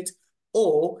in date,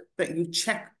 or that you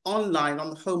check online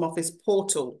on the Home Office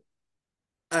portal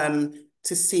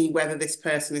to see whether this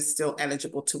person is still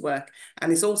eligible to work.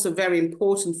 And it's also very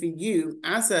important for you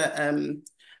as a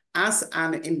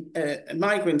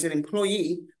migrant, an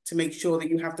employee, to make sure that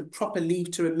you have the proper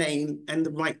leave to remain and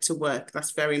the right to work.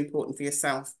 That's very important for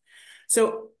yourself.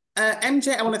 So,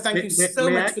 MJ, I want to thank you so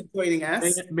much for joining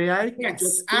us. May I Yes,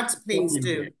 just add, please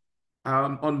do. here?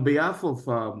 On behalf of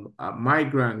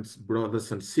migrants,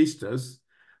 brothers and sisters,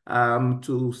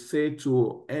 to say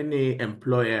to any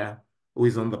employer who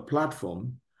is on the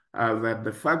platform that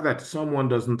the fact that someone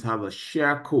doesn't have a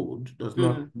share code does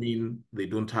not mean they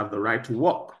don't have the right to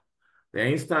work. There are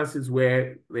instances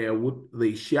where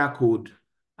the share code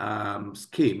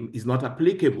scheme is not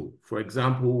applicable. For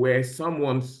example, where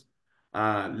someone's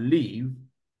leave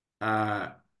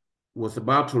was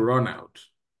about to run out,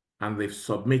 and they've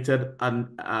submitted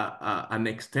an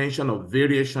extension or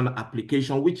variation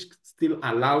application, which still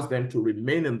allows them to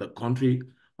remain in the country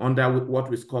under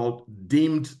what is called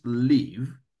deemed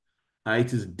leave.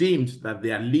 It is deemed that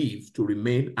they are leave to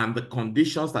remain, and the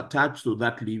conditions attached to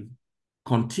that leave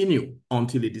continue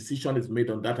until a decision is made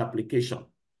on that application.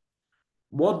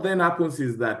 What then happens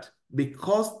is that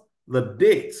because the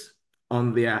date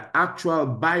on their actual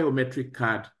biometric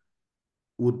card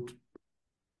would,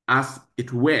 as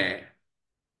it were,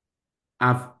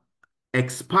 have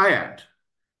expired.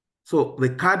 So the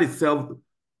card itself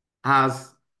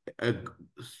has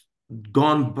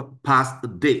gone past the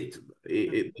date.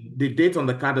 The date on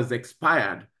the card has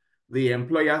expired. The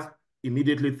employer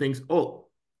immediately thinks, oh,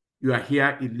 you are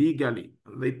here illegally.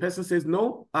 The person says,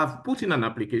 no, I've put in an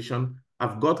application.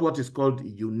 I've got what is called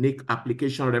unique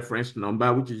application reference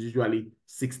number, which is usually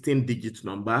 16-digit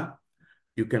number.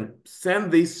 You can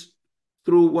send this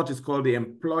through what is called the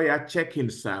employer check-in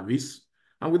service.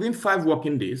 And within 5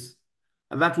 working days,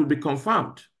 that will be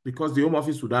confirmed because the Home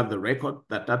Office would have the record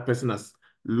that that person has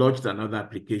lodged another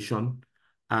application,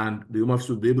 and the Home Office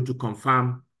will be able to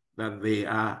confirm that they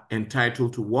are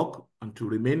entitled to work and to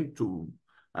remain, to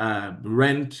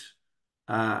rent,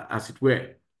 as it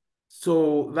were.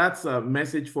 So that's a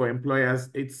message for employers.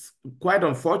 It's quite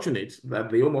unfortunate that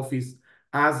the Home Office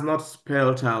has not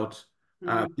spelled out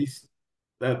these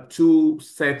 2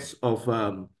 sets of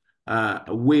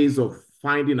ways of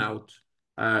finding out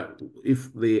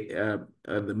if the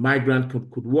migrant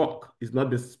could work. It's not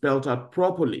been spelled out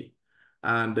properly.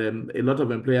 And a lot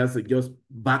of employers just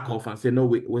back off and say, no,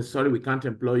 we're sorry, we can't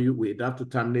employ you. We'd have to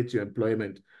terminate your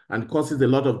employment, and causes a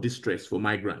lot of distress for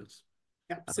migrants.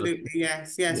 Absolutely,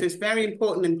 yes. So it's very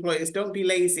important, employers, don't be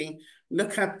lazy.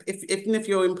 Look up, even if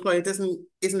your employer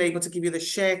isn't able to give you the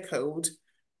share code,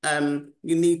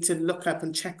 you need to look up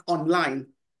and check online.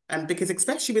 Because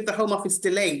especially with the Home Office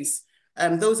delays,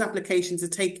 those applications are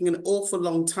taking an awful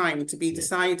long time to be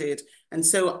decided. And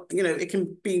so, it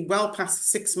can be well past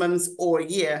 6 months or a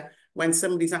year when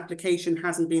somebody's application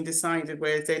hasn't been decided,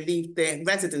 whereas their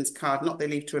residence card, not their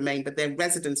leave to remain, but their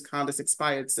residence card has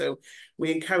expired. So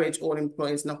we encourage all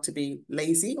employers not to be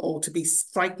lazy or to be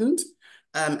frightened,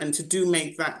 and to do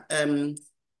make that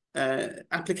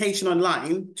application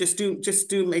online. Just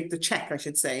do make the check, I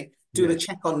should say. Do the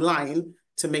check online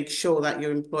to make sure that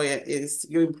your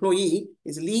employee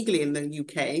is legally in the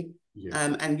UK,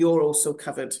 and you're also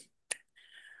covered.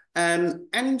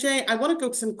 MJ, I want to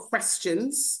go to some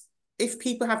questions. If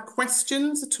people have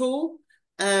questions at all,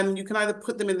 you can either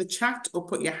put them in the chat or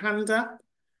put your hand up,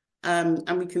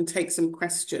 and we can take some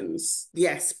questions.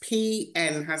 Yes,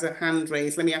 PN has a hand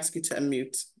raised. Let me ask you to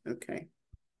unmute. Okay.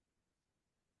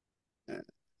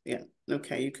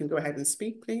 Okay, you can go ahead and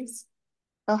speak, please.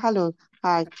 Oh, hello.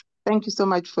 Hi. Thank you so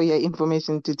much for your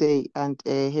information today and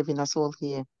having us all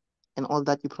here, and all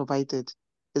that you provided.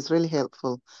 It's really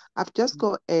helpful. I've just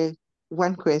got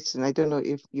one question. I don't know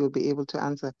if you'll be able to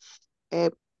answer.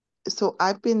 So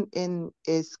I've been in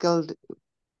a skilled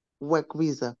work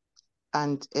visa,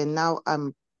 and now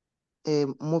I'm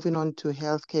moving on to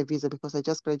healthcare visa because I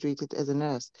just graduated as a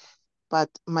nurse. But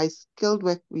my skilled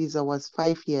work visa was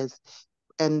 5 years,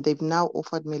 and they've now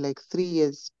offered me like 3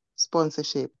 years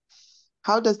sponsorship.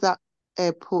 How does that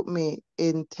put me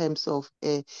in terms of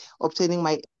obtaining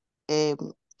my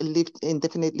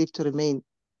indefinite leave to remain?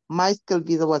 My skilled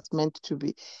visa was meant to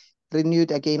be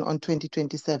renewed again on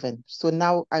 2027. So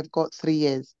now I've got 3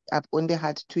 years. I've only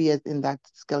had 2 years in that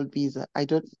skilled visa. I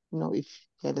don't know if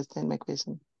you understand my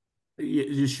question.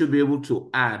 You should be able to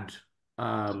add,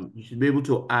 you should be able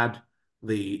to add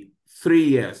the 3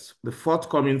 years, the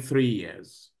forthcoming 3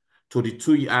 years to the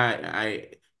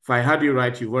if I had you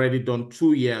right, you've already done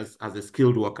 2 years as a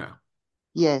skilled worker.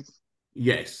 Yes.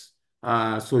 Yes.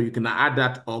 So you can add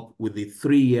that up with the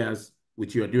 3 years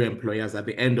with your new employers. At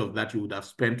the end of that, you would have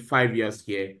spent 5 years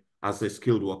here as a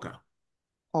skilled worker.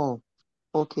 Oh,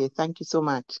 okay. Thank you so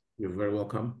much. You're very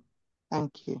welcome.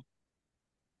 Thank you.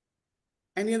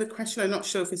 Any other question? I'm not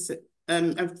sure if it's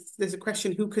there's a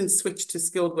question, who can switch to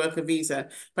skilled worker visa?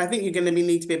 But I think you're going to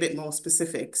need to be a bit more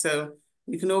specific. So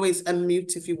you can always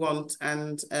unmute if you want,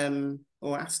 and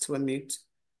or ask to unmute,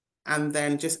 and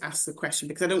then just ask the question,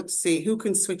 because I don't see who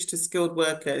can switch to skilled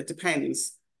worker. It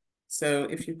depends. So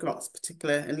if you've got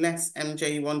particular, unless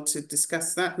MJ, you want to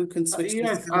discuss that, who can switch to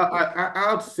Yes, skilled worker?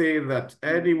 I would say that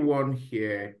anyone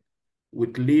here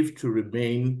with leave to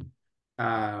remain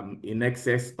in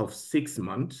excess of 6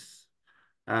 months.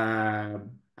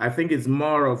 I think it's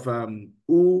more of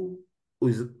who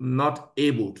is not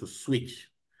able to switch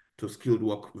to skilled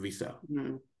work visa.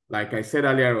 Mm. Like I said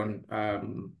earlier on,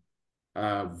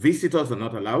 visitors are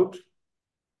not allowed.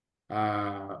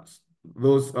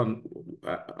 Those on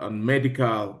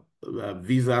medical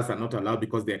visas are not allowed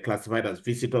because they are classified as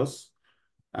visitors.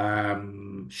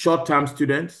 Short-term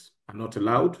students are not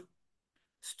allowed.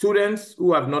 Students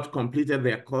who have not completed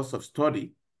their course of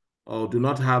study or do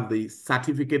not have the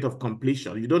certificate of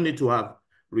completion. You don't need to have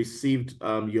received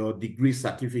your degree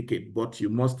certificate, but you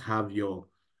must have your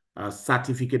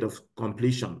certificate of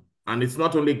completion. And it's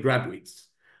not only graduates.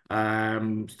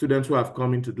 Students who have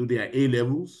come in to do their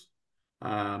A-levels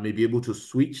may be able to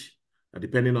switch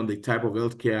depending on the type of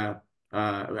healthcare,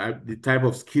 the type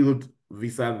of skilled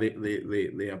visa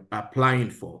they are applying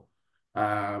for.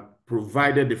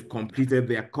 Provided they've completed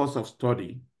their course of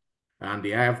study and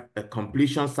they have a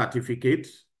completion certificate,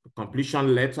 a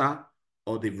completion letter,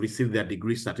 or they've received their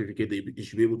degree certificate, they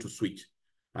should be able to switch.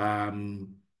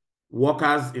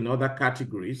 Workers in other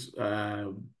categories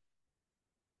of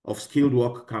skilled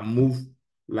work can move,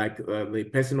 like the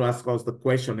person who asked us the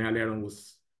question earlier on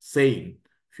was saying,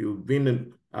 if you've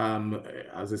been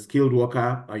as a skilled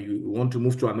worker or you want to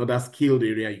move to another skilled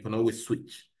area, you can always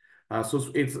switch.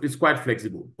 So it's quite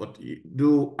flexible, but you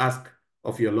do ask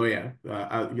of your lawyer,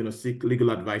 seek legal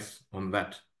advice on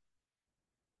that.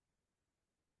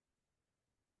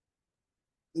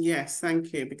 Yes,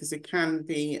 thank you, because it can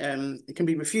be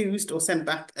refused or sent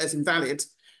back as invalid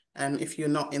if you're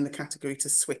not in the category to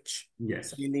switch. Yes.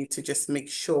 So you need to just make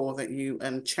sure that you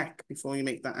check before you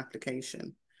make that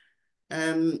application.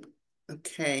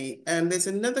 Okay, there's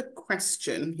another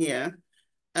question here,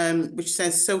 which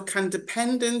says, so can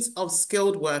dependents of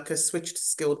skilled workers switch to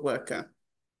skilled worker?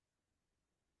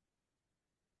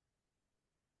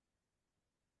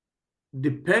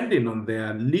 Depending on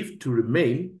their leave to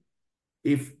remain,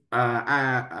 if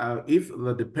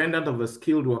the dependent of a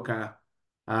skilled worker,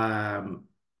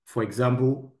 for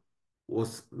example,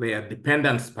 was their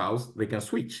dependent spouse, they can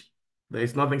switch. There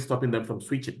is nothing stopping them from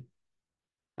switching.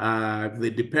 If the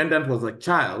dependent was a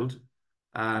child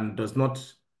and has not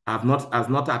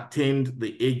attained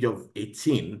the age of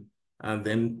 18, and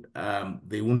then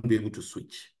they won't be able to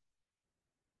switch.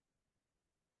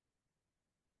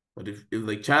 But if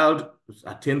the child has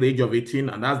attained the age of 18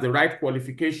 and has the right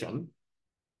qualification,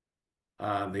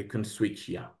 they can switch,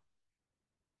 yeah.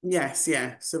 Yes,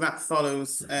 yeah. So that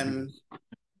follows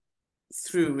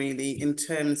through really in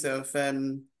terms of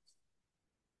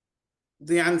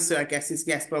the answer, I guess, is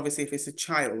yes, but obviously if it's a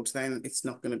child, then it's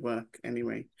not going to work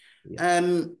anyway.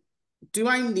 Yeah. Do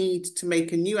I need to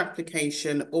make a new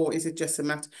application, or is it just a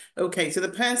matter? Okay, so the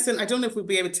person, I don't know if we'll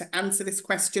be able to answer this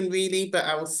question really, but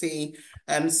I will see.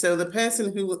 So the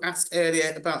person who asked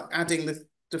earlier about adding the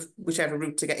whichever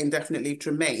route to get indefinite leave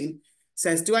to remain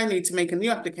says, do I need to make a new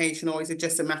application, or is it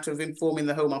just a matter of informing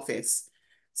the Home Office?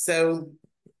 So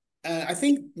I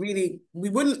think really we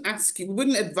wouldn't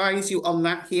advise you on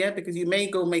that here, because you may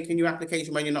go make a new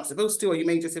application when you're not supposed to, or you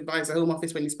may just advise the Home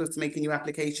Office when you're supposed to make a new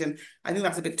application. I think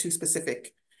that's a bit too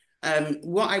specific.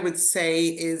 What I would say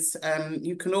is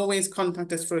you can always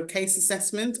contact us for a case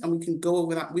assessment and we can go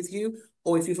over that with you.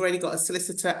 Or if you've already got a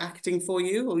solicitor acting for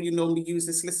you, or you normally use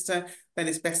a solicitor, then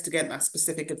it's best to get that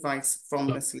specific advice from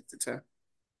the solicitor.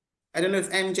 I don't know if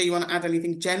MJ, you want to add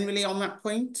anything generally on that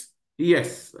point?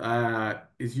 Yes,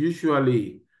 it's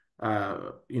usually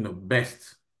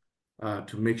best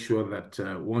to make sure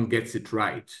that one gets it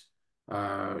right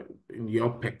in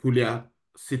your peculiar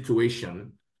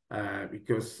situation,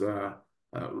 because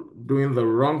doing the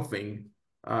wrong thing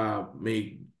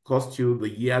may cost you the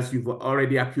years you've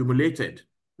already accumulated.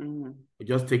 Mm.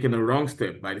 Just taking a wrong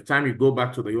step. By the time you go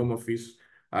back to the Home Office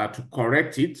to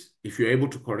correct it, if you're able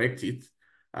to correct it,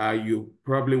 you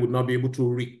probably would not be able to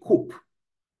recoup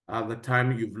the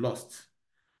time you've lost.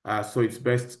 So it's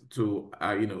best to,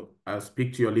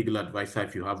 speak to your legal advisor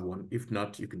if you have one. If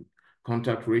not, you can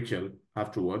contact Rachel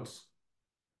afterwards.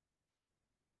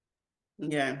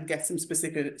 Yeah, get some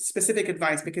specific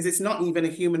advice, because it's not even a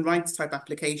human rights type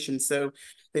application. So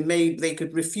they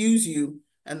could refuse you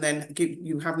and then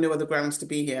you have no other grounds to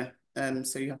be here.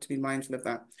 So you have to be mindful of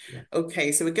that. Yeah.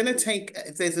 Okay, so we're going to take,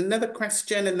 if there's another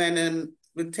question, and then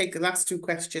we'll take the last two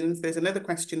questions. There's another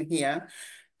question here.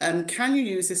 Can you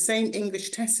use the same English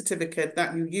test certificate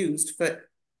that you used for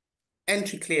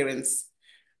entry clearance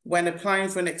when applying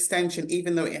for an extension,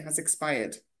 even though it has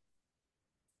expired?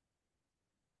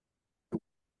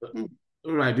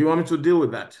 All right. Do you want me to deal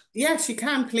with that? Yes, you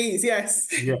can, please. Yes.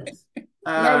 Yes.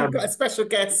 Now we've got a special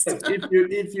guest.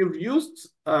 If you've used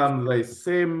the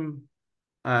same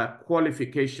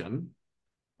qualification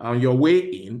on your way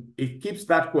in, it keeps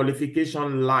that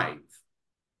qualification live,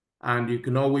 and you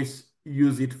can always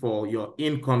use it for your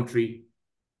in-country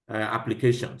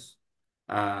applications.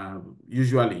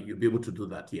 Usually, you'll be able to do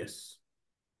that. Yes.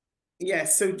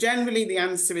 Yes, so generally the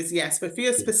answer is yes, but for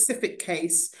your specific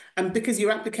case, and because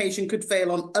your application could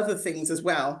fail on other things as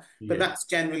well, but that's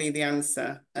generally the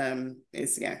answer,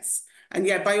 is yes. And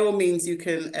yeah, by all means, you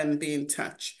can be in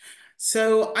touch.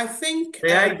 So I think...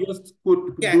 May I just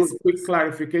do yes. a quick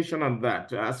clarification on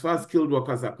that? As far as skilled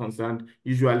workers are concerned,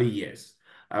 usually yes.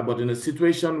 But in a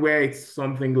situation where it's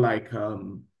something like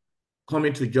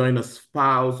coming to join a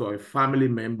spouse or a family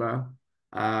member,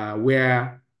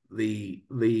 where the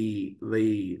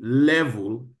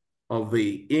level of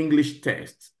the English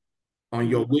test on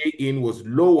your way in was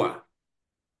lower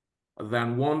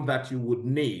than one that you would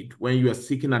need when you are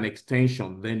seeking an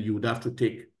extension, then you would have to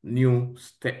take new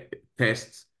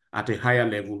tests at a higher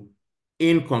level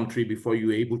in country before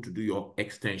you're able to do your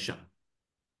extension.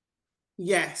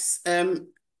 Yes.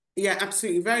 Yeah,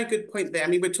 absolutely. Very good point there. I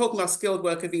mean, we're talking about skilled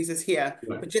worker visas here,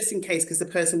 but just in case, because the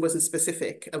person wasn't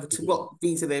specific to what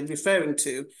visa they're referring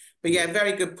to. But yeah,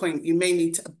 very good point. You may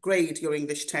need to upgrade your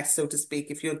English test, so to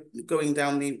speak, if you're going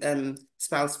down the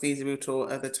spouse visa route or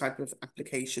other type of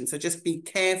application. So just be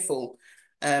careful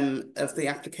of the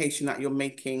application that you're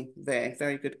making there.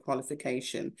 Very good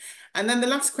qualification. And then the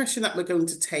last question that we're going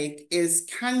to take is,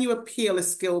 can you appeal a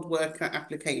skilled worker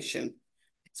application?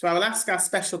 So I will ask our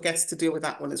special guest to deal with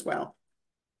that one as well.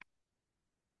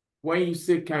 When you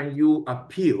say, can you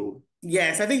appeal?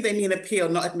 Yes, I think they mean appeal,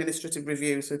 not administrative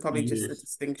review. So probably just the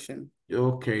distinction.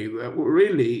 Okay,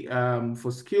 really,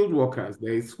 for skilled workers,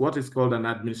 there is what is called an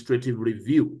administrative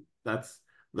review. That's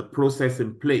the process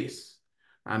in place.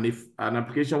 And if an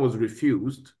application was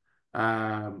refused,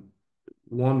 one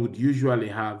would usually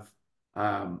have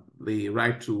the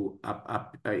right to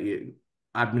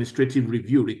administrative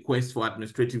review, request for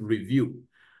administrative review.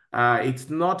 It's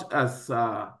not as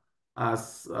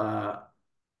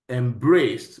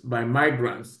embraced by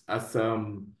migrants as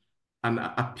an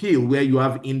appeal where you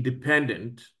have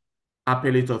independent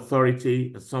appellate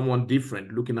authority, someone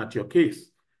different looking at your case.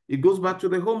 It goes back to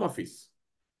the Home Office.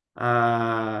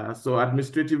 So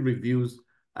administrative reviews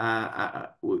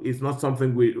is not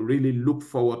something we really look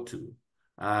forward to.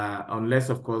 Unless,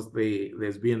 of course,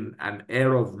 there's been an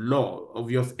error of law,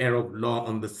 obvious error of law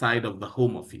on the side of the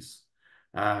Home Office.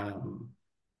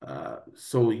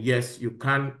 So yes, you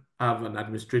can have an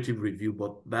administrative review,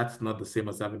 but that's not the same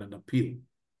as having an appeal.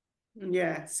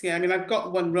 Yes, yeah. I mean, I've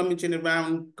got one rummaging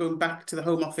around going back to the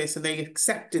Home Office, and they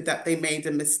accepted that they made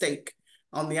a mistake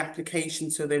on the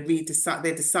application, so they're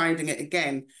deciding it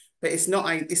again. But it's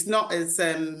not as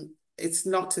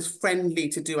friendly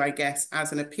to do, I guess,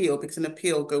 as an appeal, because an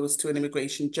appeal goes to an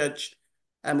immigration judge,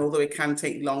 although it can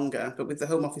take longer. But with the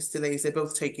Home Office delays, they're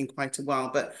both taking quite a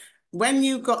while. But when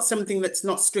you've got something that's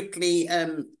not strictly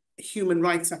human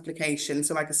rights application,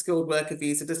 so like a skilled worker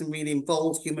visa doesn't really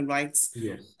involve human rights.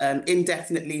 Yes.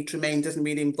 Indefinite leave to remain doesn't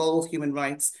really involve human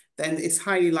rights, then it's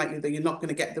highly likely that you're not going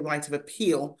to get the right of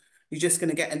appeal. You're just going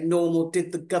to get a normal,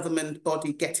 did the government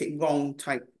body get it wrong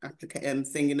type application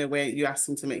thing, you know, where you ask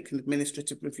them to make an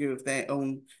administrative review of their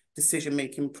own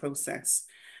decision-making process.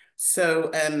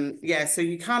 So, yeah, so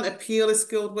you can't appeal a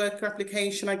skilled worker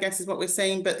application, I guess is what we're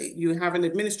saying, but you have an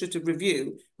administrative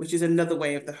review, which is another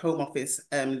way of the Home Office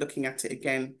looking at it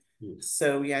again. Yes.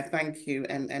 So, yeah, thank you,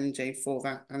 MJ, for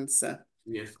that answer.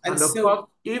 Yes, and of course,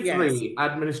 if yes, the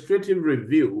administrative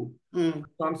review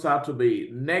turns out to be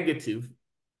negative,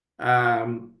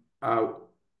 in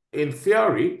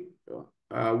theory,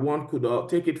 one could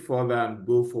take it further and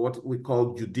go for what we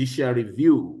call judicial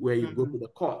review, where you go to the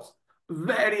courts.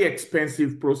 Very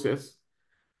expensive process,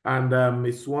 and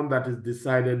it's one that is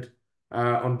decided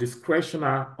on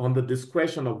the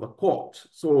discretion of the court.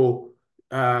 So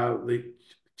the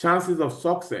chances of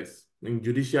success in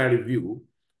judicial review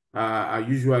are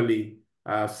usually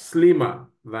slimmer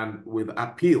than with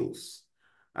appeals.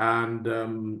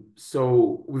 And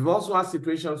so we've also had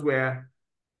situations where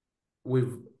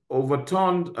we've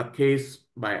overturned a case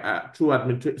by through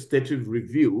administrative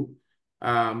review.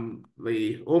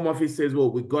 The Home Office says,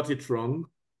 well, we got it wrong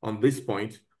on this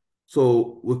point,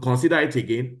 so we'll consider it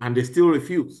again, and they still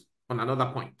refuse on another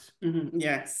point.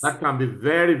 Yes. That can be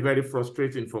very, very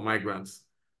frustrating for migrants.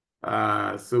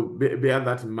 So bear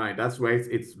that in mind. That's why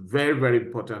it's very, very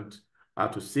important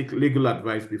to seek legal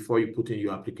advice before you put in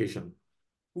your application.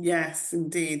 Yes,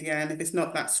 indeed. Yeah, and if it's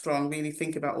not that strong, really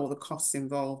think about all the costs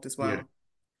involved as well. Yeah.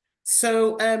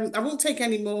 So I won't take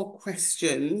any more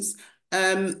questions.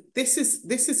 This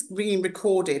is being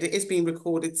recorded. It is being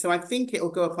recorded, so I think it will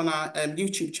go up on our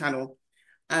YouTube channel.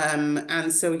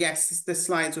 And so yes, the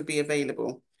slides will be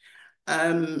available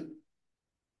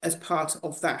as part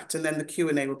of that, and then the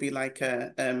Q&A will be like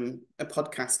a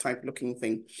podcast type looking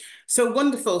thing. So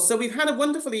wonderful. So we've had a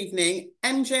wonderful evening.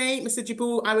 MJ, Mr.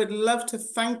 Jibu, I would love to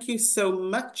thank you so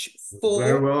much for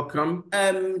very welcome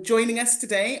joining us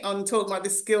today on talking about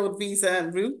the skilled visa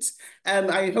route.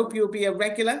 I hope you'll be a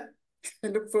regular. I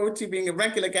look forward to you being a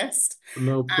regular guest.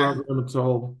 No problem at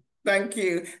all. Thank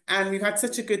you. And we've had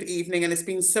such a good evening, and it's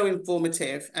been so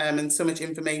informative and so much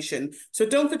information. So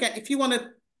don't forget, if you want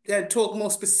to talk more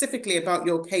specifically about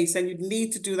your case, and you'd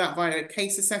need to do that via a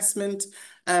case assessment.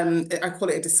 I call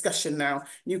it a discussion now.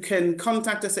 You can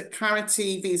contact us at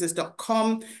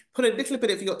clarityvisas.com, put a little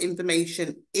bit of your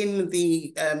information in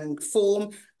the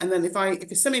form, and then if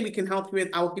it's something we can help you with,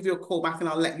 I'll give you a call back and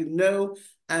I'll let you know.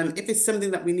 If it's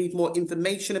something that we need more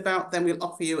information about, then we'll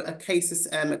offer you a case,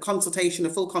 a consultation, a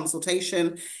full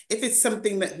consultation. If it's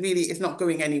something that really is not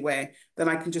going anywhere, then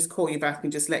I can just call you back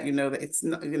and just let you know that it's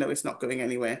not, it's not going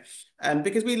anywhere.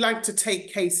 Because we like to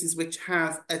take cases which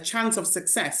have a chance of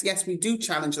success. Yes, we do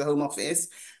challenge the Home Office,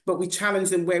 but we challenge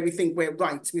them where we think we're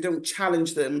right. We don't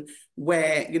challenge them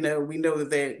where, we know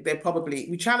that they're probably,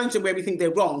 we challenge them where we think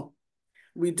they're wrong.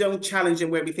 We don't challenge them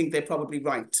where we think they're probably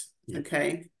right. Yeah.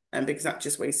 Okay. And because that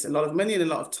just wastes a lot of money and a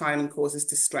lot of time and causes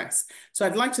distress. So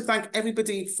I'd like to thank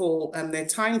everybody for their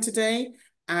time today,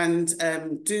 and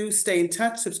do stay in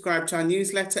touch, subscribe to our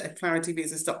newsletter at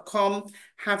clarityvisas.com.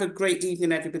 Have a great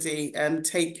evening, everybody.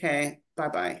 Take care.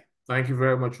 Bye-bye. Thank you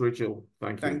very much, Rachel.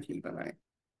 Thank you. Thank you. Bye-bye.